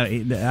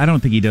I don't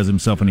think he does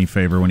himself any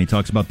favor when he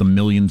talks about the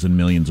millions and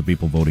millions of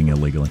people voting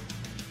illegally.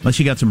 Unless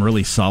you got some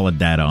really solid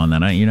data on that,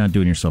 you're not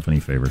doing yourself any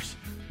favors.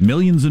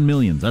 Millions and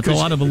millions. That's a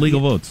lot of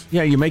illegal votes.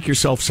 Yeah, you make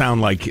yourself sound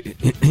like,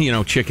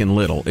 Chicken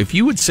Little. If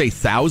you would say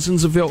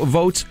thousands of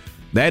votes,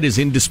 that is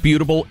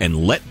indisputable,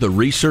 and let the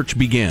research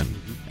begin.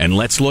 And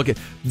let's look at...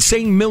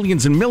 Saying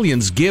millions and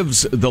millions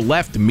gives the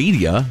left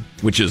media,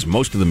 which is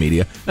most of the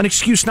media, an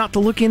excuse not to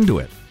look into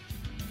it.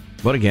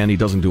 But again, he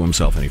doesn't do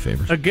himself any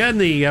favors. Again,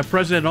 the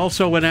president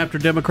also went after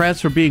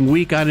Democrats for being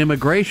weak on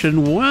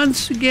immigration.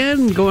 Once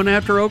again, going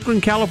after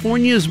Oakland,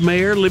 California's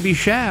Mayor Libby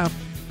Schaaf.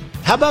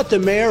 How about the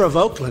mayor of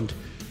Oakland,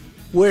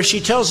 where she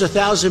tells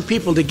 1,000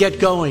 people to get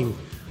going?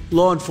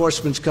 Law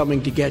enforcement's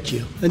coming to get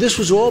you. And this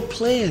was all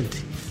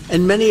planned,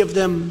 and many of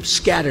them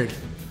scattered.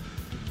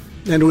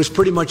 And it was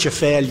pretty much a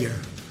failure.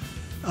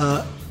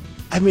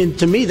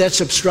 To me, that's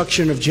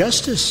obstruction of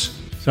justice.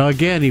 So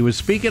again, he was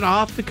speaking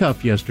off the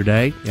cuff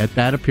yesterday at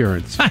that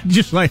appearance.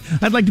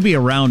 I'd like to be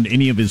around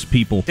any of his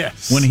people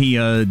when he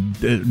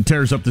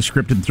tears up the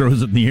script and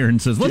throws it in the air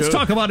and says, let's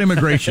talk about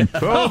immigration.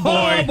 Oh,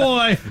 boy. Oh,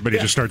 boy. Everybody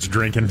just starts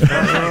drinking.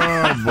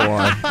 Oh,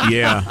 boy.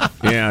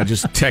 Yeah,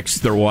 just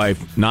text their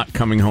wife, not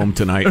coming home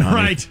tonight, honey.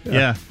 Right,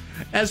 yeah.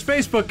 As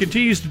Facebook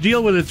continues to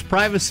deal with its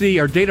privacy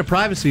or data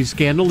privacy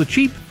scandal, the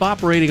chief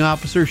operating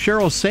officer,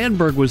 Sheryl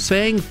Sandberg, was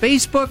saying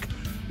Facebook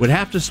would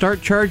have to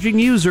start charging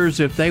users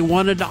if they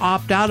wanted to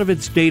opt out of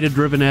its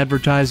data-driven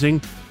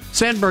advertising.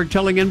 Sandberg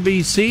telling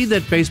NBC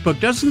that Facebook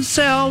doesn't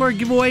sell or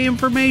give away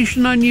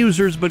information on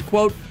users, but,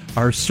 quote,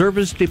 our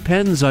service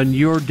depends on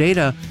your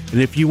data,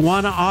 and if you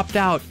want to opt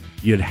out,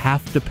 you'd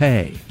have to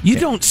pay. You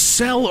don't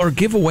sell or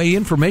give away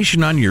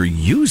information on your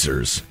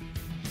users.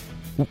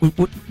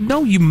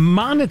 No, you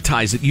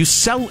monetize it.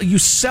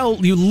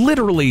 You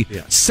literally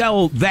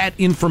sell that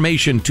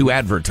information to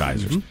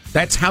advertisers. Mm-hmm.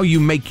 That's how you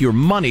make your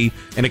money,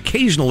 and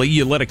occasionally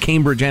you let a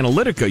Cambridge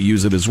Analytica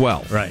use it as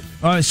well. Right.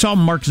 I saw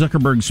Mark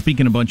Zuckerberg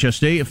speaking a bunch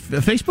yesterday.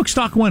 Facebook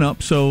stock went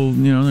up, so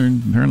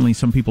apparently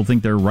some people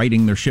think they're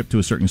righting their ship to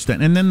a certain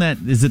extent. And then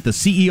is it the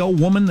CEO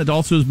woman that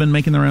also has been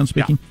making the round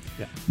speaking?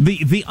 Yeah.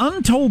 The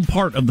untold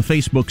part of the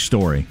Facebook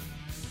story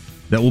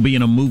that will be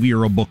in a movie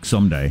or a book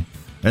someday,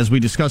 as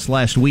we discussed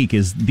last week,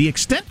 is the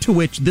extent to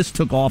which this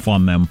took off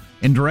on them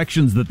in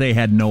directions that they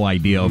had no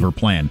idea of or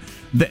planned.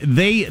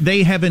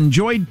 They have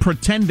enjoyed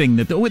pretending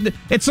that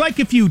it's like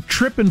if you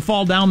trip and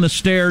fall down the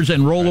stairs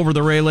and roll over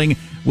the railing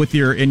with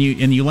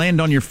you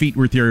land on your feet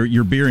with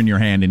your beer in your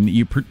hand, and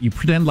you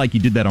pretend like you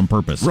did that on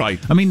purpose. Right.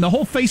 I mean, the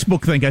whole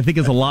Facebook thing, I think,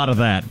 is a lot of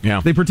that.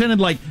 Yeah. They pretended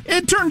like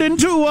it turned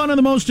into one of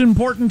the most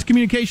important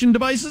communication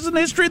devices in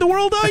the history of the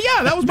world.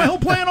 Yeah, that was my whole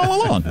plan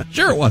all along.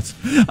 Sure it was.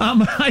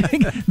 I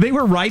think they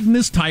were riding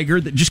this tiger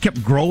that just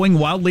kept growing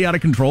wildly out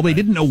of control. They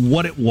didn't know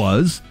what it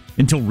was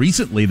until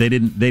recently. They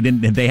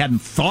hadn't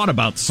thought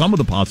about some of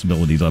the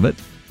possibilities of it.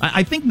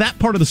 I think that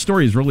part of the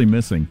story is really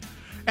missing.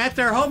 At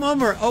their home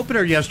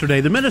opener yesterday,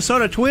 the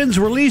Minnesota Twins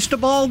released a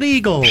bald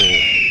eagle.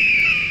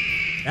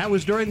 That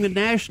was during the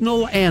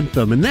national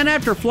anthem. And then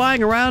after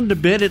flying around a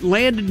bit, it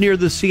landed near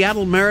the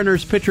Seattle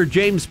Mariners pitcher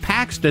James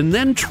Paxton,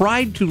 then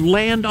tried to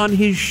land on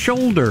his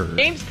shoulder.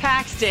 James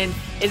Paxton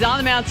is on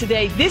the mound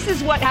today. This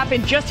is what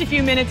happened just a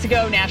few minutes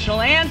ago. National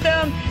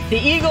anthem. The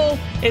eagle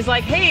is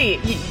like, hey,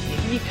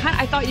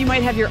 I thought you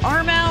might have your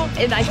arm out,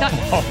 and I thought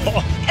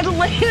it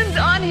lands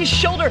on his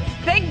shoulder.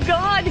 Thank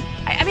God.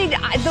 I mean,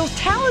 those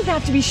talons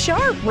have to be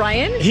sharp,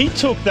 Ryan. He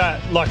took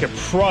that like a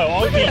pro.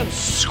 I would be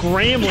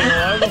scrambling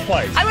all over the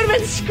place. I would have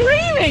been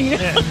screaming.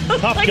 Yeah.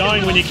 Tough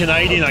going when you're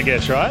Canadian, I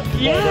guess, right?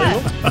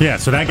 Yeah. Yeah,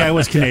 so that guy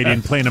was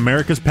Canadian, playing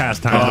America's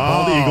pastime. The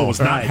bald eagle was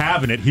not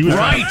having it. He was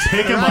trying to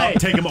pick him up,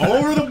 take him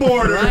over the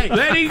border. Right.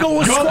 That eagle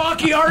was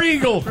Squawky, our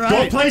eagle.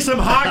 Go play some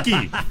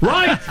hockey.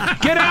 Right.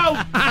 Get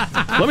out.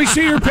 Let me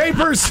see your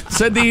papers,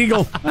 said the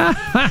eagle.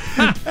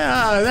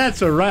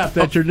 That's a wrap.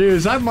 That's your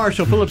news. I'm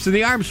Marshall Phillips in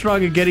the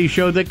Armstrong and Getty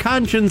Show, the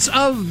conscience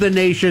of the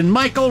nation.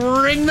 Michael,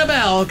 ring the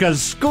bell,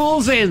 because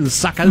school's in,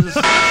 suckers.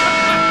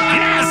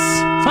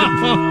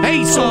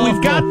 Hey, so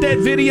we've got that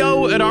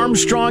video at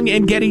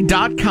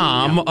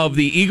ArmstrongandGetty.com of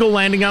the eagle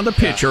landing on the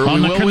pitcher.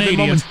 On the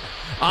Canadian.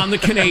 On the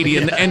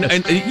Canadian.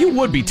 and you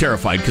would be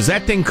terrified, because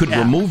that thing could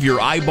remove your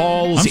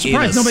eyeballs. I'm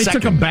surprised nobody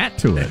took a bat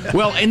to it.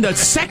 Well, and the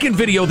second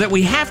video that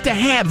we have to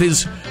have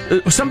is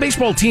some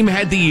baseball team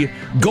had the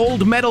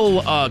gold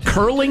medal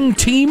curling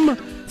team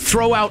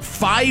throw out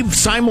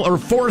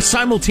 4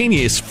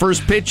 simultaneous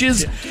first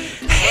pitches.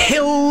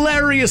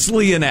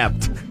 Hilariously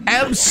inept.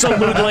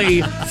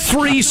 Absolutely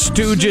Three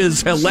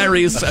Stooges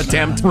hilarious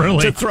attempt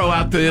to throw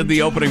out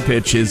the opening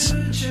pitches.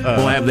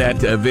 We'll have that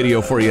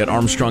video for you at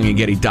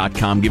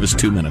ArmstrongandGetty.com. Give us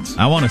 2 minutes.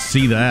 I want to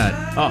see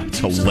that. Oh, it's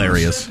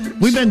hilarious.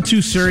 We've been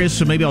too serious,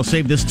 so maybe I'll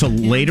save this till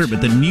later, but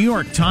the New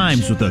York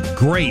Times with a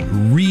great,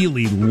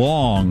 really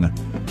long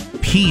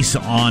piece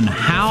on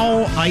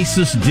how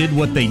ISIS did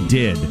what they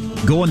did,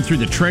 going through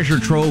the treasure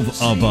trove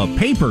of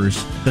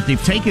papers that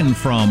they've taken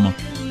from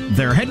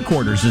their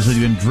headquarters as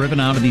they've been driven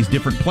out of these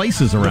different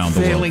places around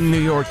the world. Failing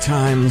New York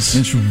Times.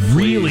 It's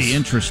really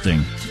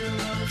interesting.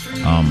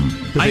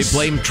 Do they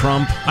blame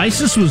Trump?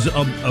 ISIS was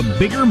a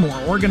bigger, more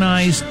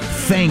organized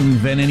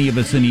thing than any of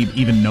us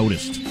even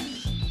noticed.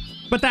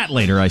 But that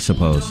later, I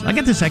suppose. I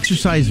got this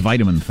exercise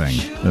vitamin thing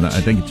that I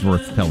think it's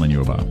worth telling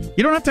you about.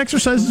 You don't have to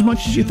exercise as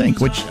much as you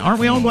think, which aren't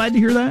we all glad to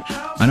hear that?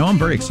 I know, I'm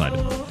very excited.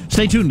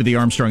 Stay tuned to the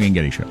Armstrong and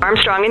Getty Show.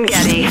 Armstrong and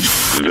Getty.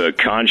 The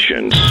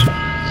conscience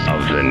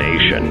of the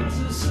nation.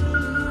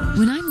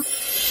 When I'm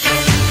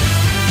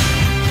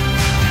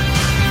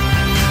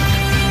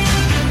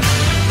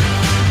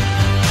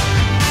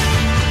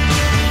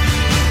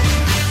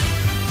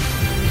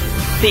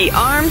The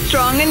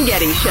Armstrong and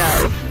Getty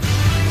Show.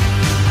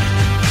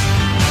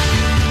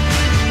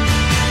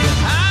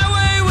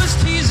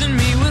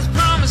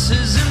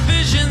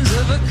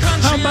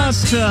 How about,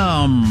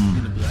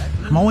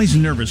 I'm always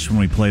nervous when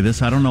we play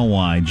this. I don't know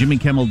why. Jimmy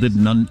Kimmel did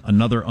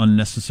another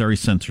unnecessary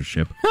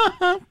censorship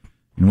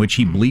in which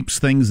he bleeps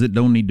things that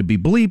don't need to be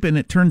bleeped, and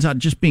it turns out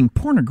just being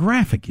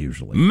pornographic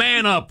usually.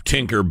 Man up,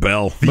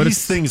 Tinkerbell.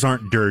 These things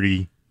aren't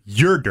dirty.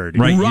 You're dirty.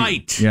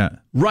 Right. Yeah.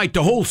 Right.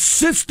 The whole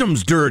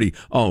system's dirty.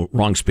 Oh,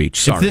 wrong speech.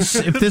 Sorry.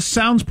 If this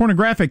sounds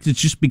pornographic,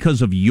 it's just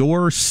because of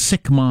your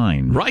sick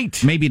mind.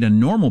 Right. Maybe to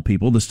normal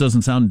people, this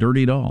doesn't sound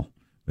dirty at all.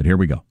 But here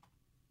we go.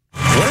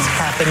 What has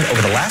happened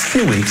over the last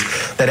few weeks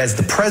that has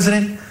the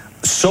president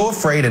so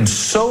afraid and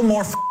so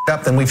more f***ed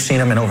up than we've seen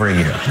him in over a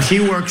year?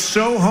 He worked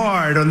so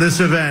hard on this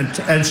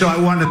event, and so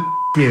I want to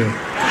you.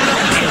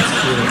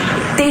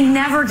 They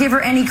never give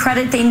her any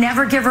credit. They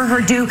never give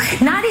her due.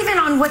 Not even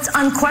on what's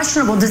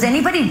unquestionable. Does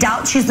anybody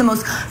doubt she's the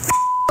most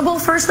f***able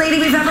first lady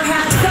we've ever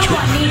had?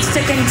 Someone needs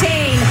to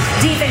contain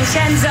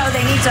DiVincenzo.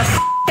 They need to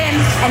him,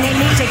 and they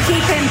need to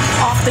keep him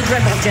off the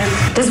dribble, Jim.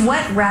 Does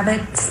wet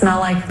rabbit smell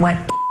like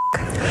wet?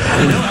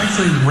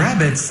 Actually,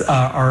 rabbits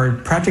are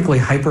practically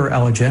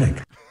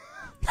hyperallergenic.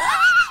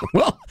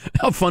 Well,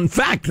 a fun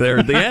fact there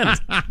at the end.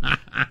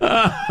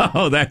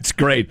 Oh, that's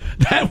great.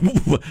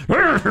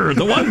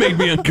 The one made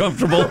me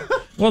uncomfortable.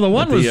 Well, the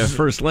one was the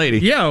first lady.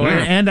 Yeah,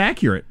 and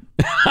accurate.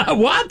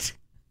 What?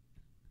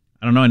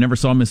 I don't know. I never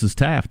saw Mrs.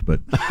 Taft, but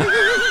a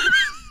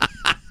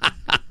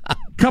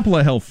couple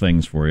of health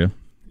things for you.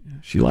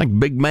 She liked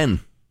big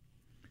men.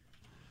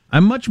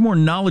 I'm much more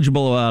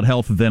knowledgeable about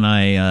health than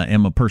I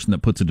am a person that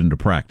puts it into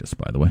practice,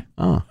 by the way.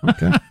 Oh,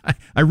 okay.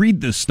 I read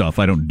this stuff.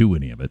 I don't do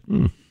any of it.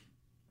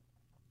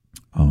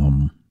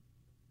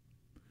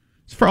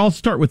 I'll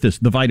start with this,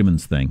 the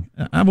vitamins thing.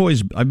 I've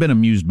been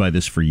amused by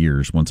this for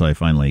years once I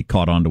finally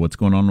caught on to what's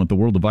going on with the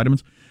world of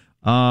vitamins.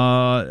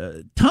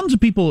 Tons of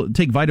people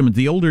take vitamins.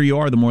 The older you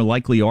are, the more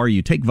likely you are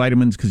you take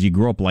vitamins because you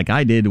grew up like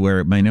I did, where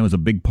it was a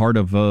big part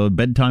of a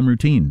bedtime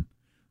routine.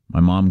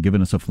 My mom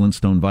giving us a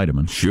Flintstone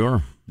vitamin.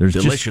 Sure. There's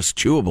delicious,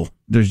 chewable.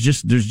 There's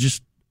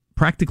just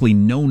practically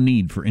no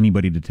need for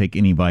anybody to take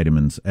any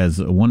vitamins.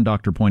 As one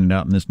doctor pointed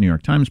out in this New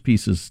York Times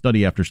piece, as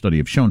study after study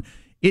have shown,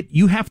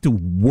 you have to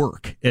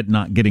work at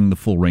not getting the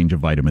full range of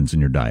vitamins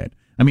in your diet.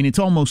 I mean, it's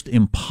almost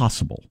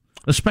impossible,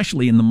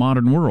 especially in the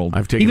modern world.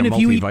 I've taken a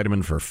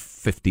multivitamin for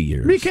 50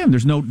 years. You can.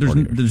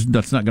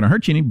 That's not going to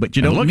hurt you any, but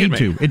you don't need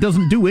to. It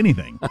doesn't do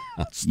anything.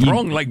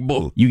 Strong like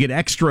bull. You get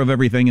extra of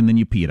everything and then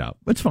you pee it out.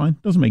 It's fine.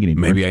 Doesn't make any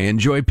difference. Maybe I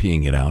enjoy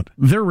peeing it out.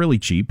 They're really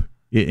cheap.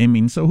 I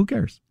mean, so who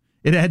cares?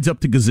 It adds up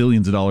to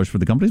gazillions of dollars for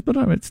the companies, but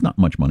it's not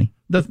much money.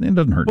 It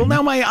doesn't hurt. Well,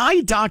 now my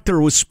eye doctor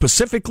was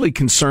specifically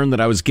concerned that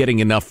I was getting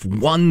enough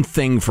one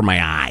thing for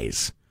my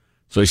eyes.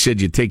 So he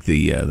said you take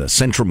the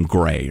Centrum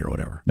Gray or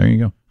whatever. There you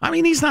go. I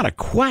mean, he's not a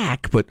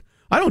quack, but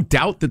I don't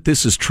doubt that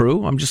this is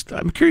true. I'm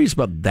curious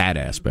about that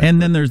aspect.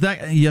 And then there's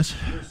that. Yes.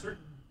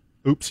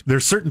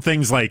 There's certain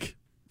things like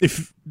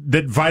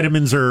that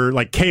vitamins are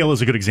like kale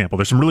is a good example.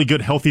 There's some really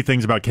good healthy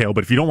things about kale,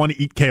 but if you don't want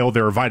to eat kale,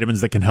 there are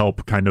vitamins that can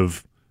help kind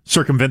of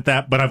circumvent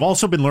that. But I've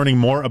also been learning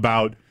more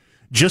about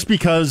just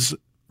because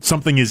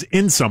something is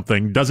in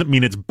something doesn't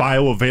mean it's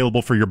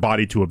bioavailable for your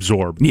body to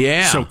absorb.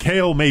 Yeah. So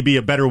kale may be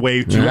a better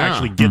way to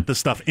actually get the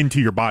stuff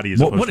into your body.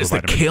 What is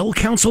the Kale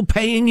Council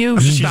paying you? I'm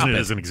just using it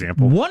as an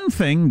example. One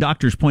thing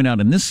doctors point out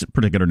in this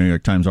particular New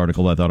York Times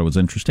article I thought it was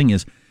interesting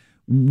is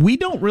we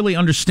don't really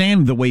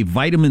understand the way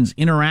vitamins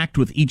interact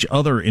with each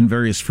other in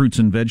various fruits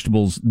and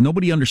vegetables.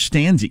 Nobody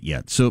understands it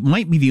yet. So it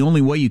might be the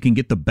only way you can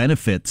get the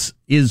benefits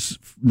is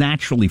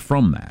naturally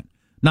from that.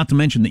 Not to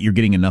mention that you're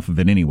getting enough of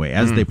it anyway.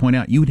 As they point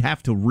out, you would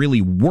have to really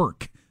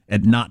work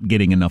at not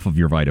getting enough of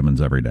your vitamins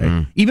every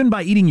day. Even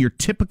by eating your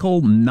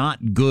typical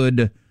not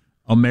good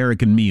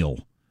American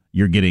meal,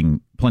 you're getting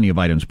plenty of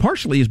vitamins.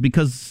 Partially is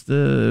because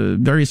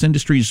various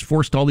industries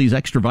forced all these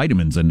extra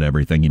vitamins into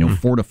everything,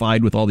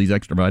 fortified with all these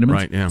extra vitamins.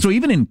 Right, yeah. So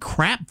even in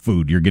crap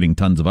food, you're getting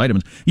tons of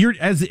vitamins.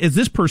 As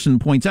this person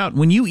points out,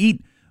 when you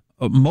eat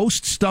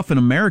most stuff in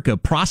America,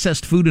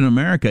 processed food in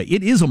America,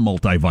 it is a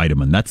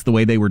multivitamin. That's the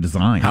way they were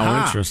designed.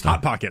 How interesting.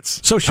 Hot Pockets.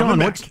 So,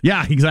 Sean,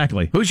 yeah,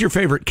 exactly. Who's your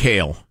favorite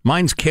Kale?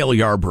 Mine's Cale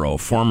Yarborough,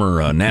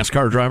 former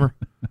NASCAR driver.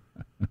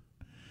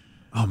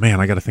 Oh,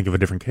 man, I got to think of a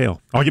different Kale.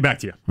 I'll get back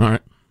to you. All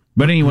right.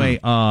 But anyway,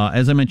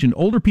 as I mentioned,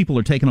 older people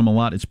are taking them a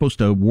lot. It's supposed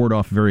to ward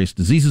off various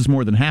diseases.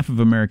 More than half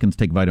of Americans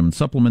take vitamin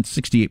supplements.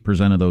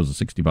 68% of those are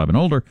 65 and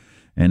older.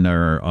 And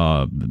there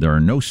are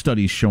no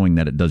studies showing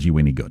that it does you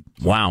any good.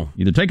 Wow.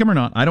 Either take them or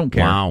not. I don't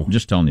care. Wow. I'm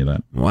just telling you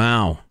that.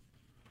 Wow.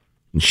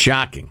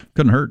 Shocking.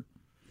 Couldn't hurt.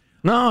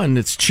 No, and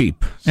it's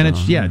cheap. And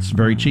it's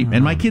very cheap.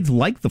 And my kids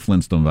like the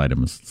Flintstone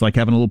vitamins. It's like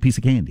having a little piece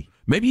of candy.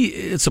 Maybe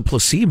it's a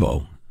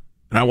placebo.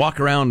 And I walk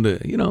around, a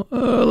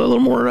little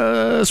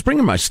more spring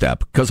in my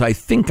step because I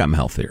think I'm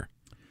healthier.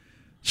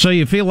 So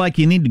you feel like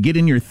you need to get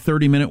in your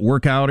 30-minute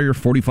workout or your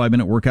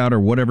 45-minute workout or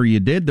whatever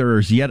you did.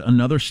 There's yet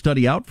another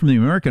study out from the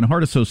American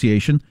Heart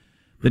Association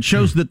that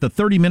shows that the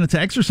 30 minutes of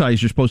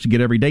exercise you're supposed to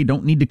get every day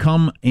don't need to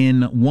come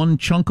in one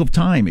chunk of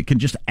time. It can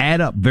just add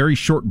up very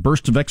short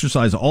bursts of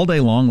exercise all day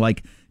long,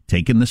 like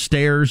taking the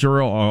stairs or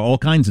all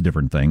kinds of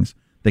different things.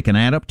 They can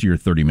add up to your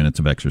 30 minutes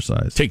of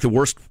exercise. Take the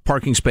worst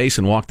parking space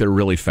and walk there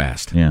really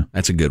fast. Yeah.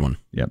 That's a good one.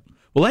 Yep.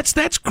 Well,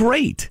 that's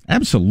great.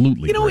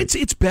 Absolutely. Great.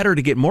 It's better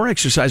to get more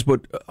exercise,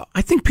 but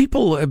I think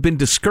people have been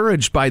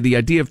discouraged by the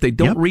idea if they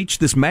don't reach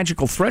this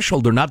magical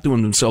threshold, they're not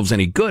doing themselves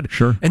any good.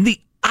 Sure. And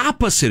the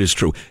opposite is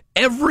true.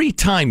 Every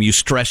time you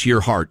stress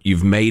your heart,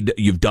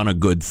 you've done a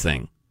good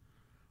thing.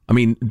 I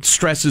mean,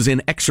 stress is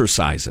in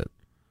exercise it.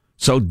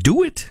 So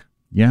do it.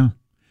 Yeah.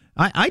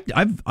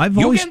 I've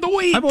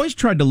always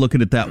tried to look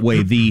at it that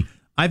way.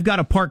 I've got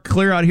to park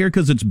clear out here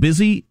because it's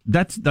busy.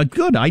 That's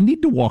good. I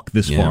need to walk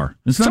this far.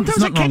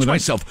 Sometimes I catch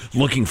myself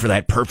looking for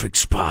that perfect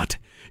spot.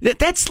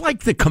 That's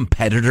like the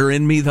competitor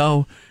in me,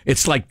 though.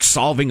 It's like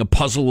solving a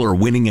puzzle or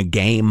winning a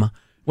game.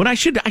 When I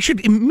should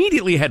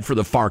immediately head for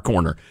the far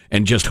corner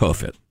and just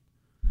hoof it.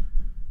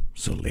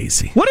 So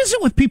lazy. What is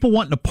it with people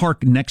wanting to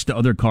park next to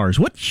other cars?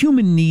 What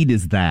human need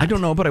is that? I don't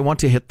know, but I want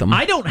to hit them.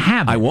 I don't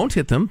have it. I won't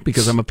hit them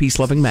because I'm a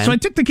peace-loving man. So I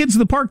took the kids to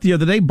the park the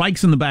other day,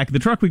 bikes in the back of the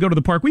truck. We go to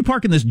the park. We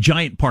park in this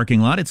giant parking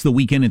lot. It's the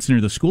weekend. It's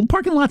near the school. The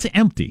parking lot's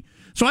empty.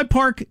 So I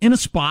park in a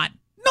spot.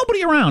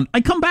 Nobody around.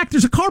 I come back.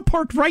 There's a car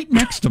parked right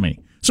next to me.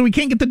 So we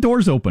can't get the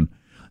doors open.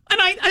 And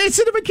I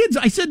said to my kids,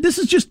 this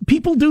is just,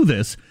 people do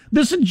this.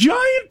 There's a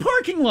giant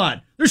parking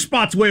lot. There's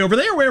spots way over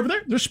there, way over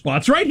there. There's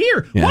spots right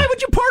here. Yeah. Why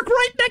would you park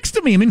right next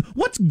to me? I mean,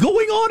 what's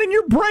going on in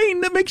your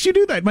brain that makes you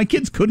do that? My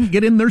kids couldn't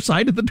get in their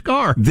side of the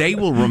car. They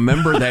will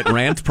remember that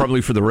rant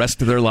probably for the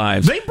rest of their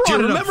lives. They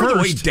brought it up first.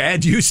 Remember the way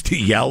Dad used to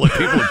yell at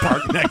people who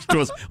park next to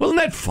us? Wasn't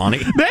that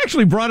funny? They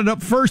actually brought it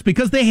up first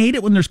because they hate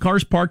it when there's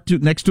cars parked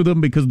next to them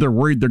because they're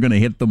worried they're going to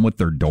hit them with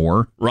their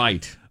door.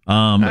 Right.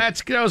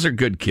 Those are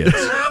good kids.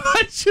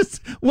 That's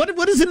just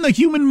what is in the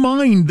human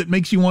mind that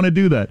makes you want to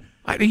do that?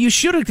 You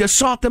should have just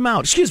sought them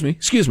out. Excuse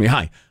me.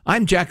 Hi,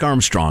 I'm Jack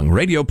Armstrong,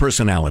 radio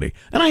personality,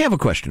 and I have a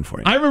question for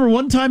you. I remember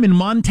one time in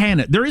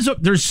Montana,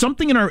 there's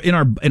something in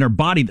our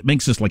body that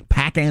makes us like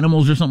pack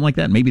animals or something like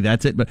that. Maybe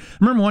that's it. But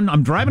I remember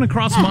I'm driving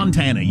across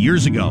Montana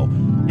years ago,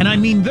 and I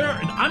mean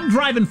I'm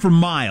driving for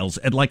miles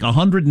at like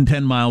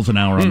 110 miles an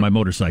hour on my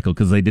motorcycle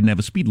because they didn't have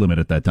a speed limit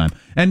at that time.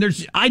 And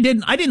I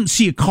didn't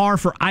see a car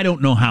for I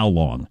don't know how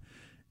long.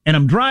 And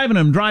I'm driving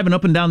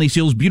up and down these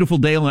hills, beautiful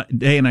day,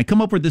 and I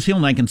come up with this hill,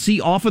 and I can see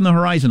off in the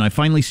horizon, I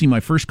finally see my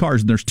first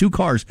cars, and there's two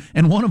cars,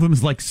 and one of them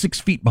is like 6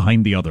 feet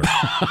behind the other. And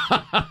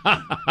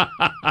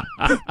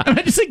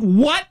I just think,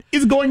 what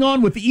is going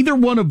on with either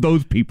one of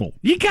those people?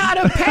 You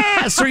gotta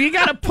pass, or you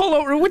gotta pull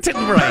over. What's it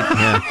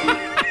right?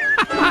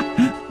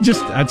 Yeah.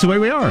 That's the way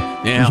we are.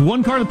 Yeah. There's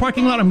one car in the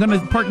parking lot. I'm going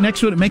to park next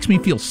to it. It makes me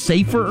feel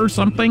safer or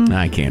something.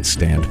 I can't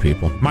stand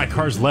people. My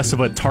car's less of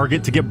a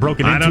target to get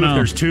broken into. I don't know. If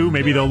there's two,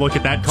 maybe they'll look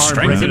at that car and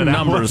break it Strength in at that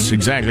numbers, one.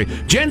 exactly.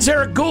 Jen's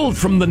Eric Gould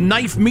from the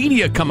Knife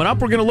Media coming up.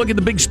 We're going to look at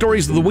the big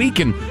stories of the week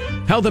and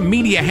how the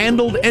media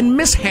handled and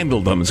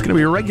mishandled them. It's going to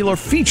be a regular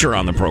feature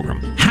on the program.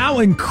 How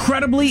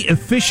incredibly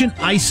efficient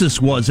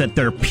ISIS was at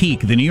their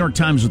peak. The New York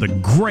Times with a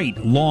great,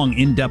 long,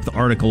 in-depth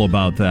article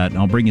about that. And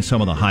I'll bring you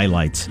some of the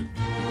highlights.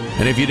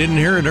 And if you didn't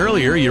hear it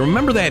earlier, you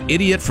remember that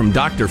idiot from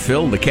Dr.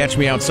 Phil, the Catch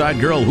Me Outside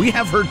girl? We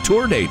have her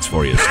tour dates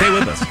for you. Stay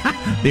with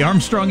us. The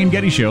Armstrong and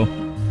Getty Show.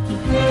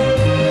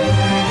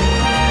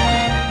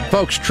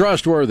 Folks,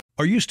 trustworthy.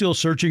 Are you still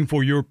searching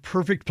for your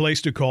perfect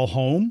place to call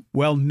home?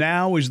 Well,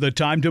 now is the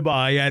time to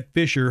buy at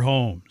Fisher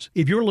Homes.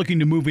 If you're looking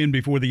to move in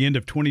before the end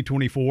of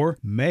 2024,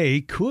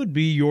 May could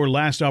be your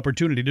last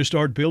opportunity to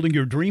start building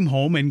your dream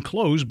home and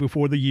close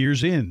before the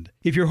year's end.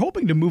 If you're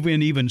hoping to move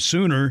in even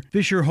sooner,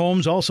 Fisher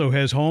Homes also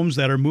has homes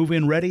that are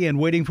move-in ready and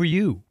waiting for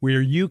you,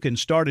 where you can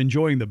start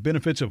enjoying the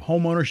benefits of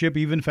homeownership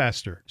even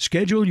faster.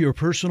 Schedule your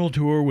personal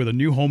tour with a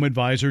new home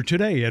advisor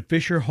today at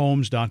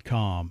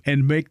FisherHomes.com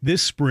and make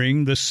this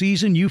spring the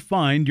season you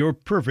find your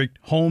perfect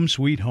home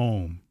sweet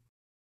home.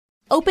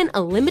 Open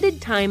a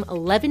limited-time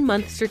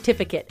 11-month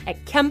certificate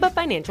at Kemba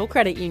Financial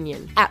Credit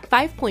Union. At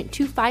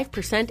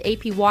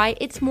 5.25% APY,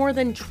 it's more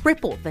than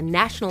triple the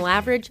national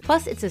average,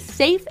 plus it's a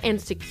safe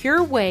and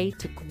secure way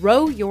to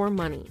grow your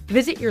money.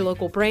 Visit your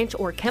local branch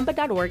or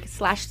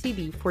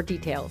kemba.org/cb for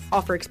details.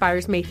 Offer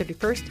expires May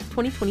 31st,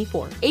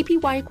 2024.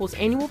 APY equals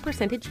annual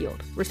percentage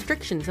yield.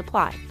 Restrictions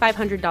apply.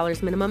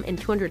 $500 minimum and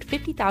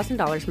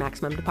 $250,000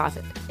 maximum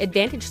deposit.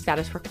 Advantage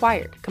status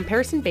required.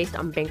 Comparison based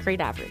on bank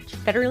rate average.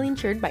 Federally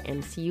insured by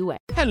NCUA.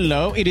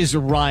 Hello, it is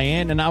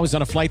Ryan, and I was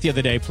on a flight the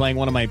other day playing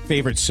one of my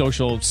favorite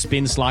social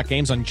spin slot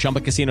games on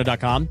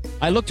ChumbaCasino.com.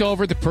 I looked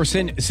over at the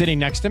person sitting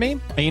next to me,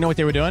 and you know what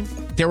they were doing?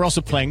 They were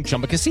also playing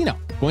Chumba Casino.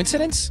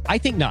 Coincidence? I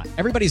think not.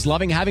 Everybody's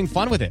loving having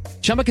fun with it.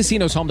 Chumba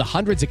Casino is home to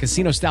hundreds of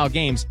casino-style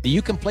games that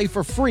you can play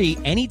for free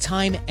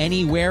anytime,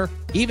 anywhere,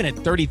 even at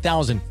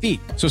 30,000 feet.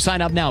 So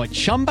sign up now at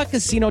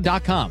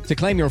ChumbaCasino.com to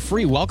claim your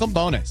free welcome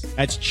bonus.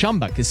 That's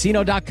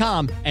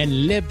ChumbaCasino.com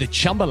and live the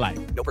Chumba life.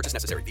 No purchase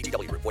necessary.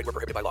 VGW. Void where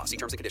prohibited by law. See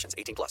terms and conditions.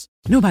 18+.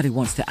 Nobody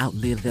wants to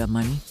outlive their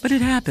money, but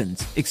it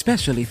happens,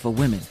 especially for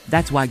women.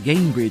 That's why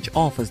Gainbridge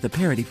offers the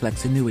Parity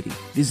Flex annuity,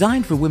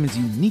 designed for women's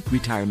unique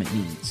retirement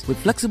needs, with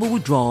flexible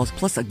withdrawals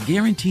plus a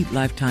guaranteed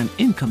lifetime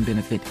income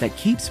benefit that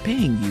keeps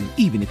paying you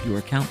even if your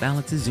account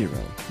balance is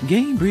zero.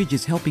 Gainbridge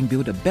is helping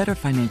build a better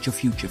financial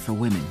future for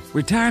women.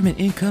 Retirement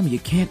income you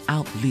can't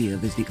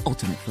outlive is the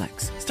ultimate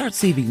flex. Start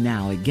saving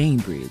now at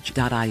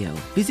Gainbridge.io.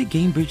 Visit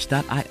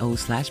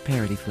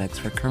Gainbridge.io/ParityFlex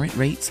for current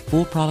rates,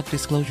 full product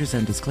disclosures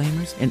and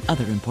disclaimers, and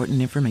other important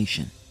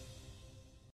information.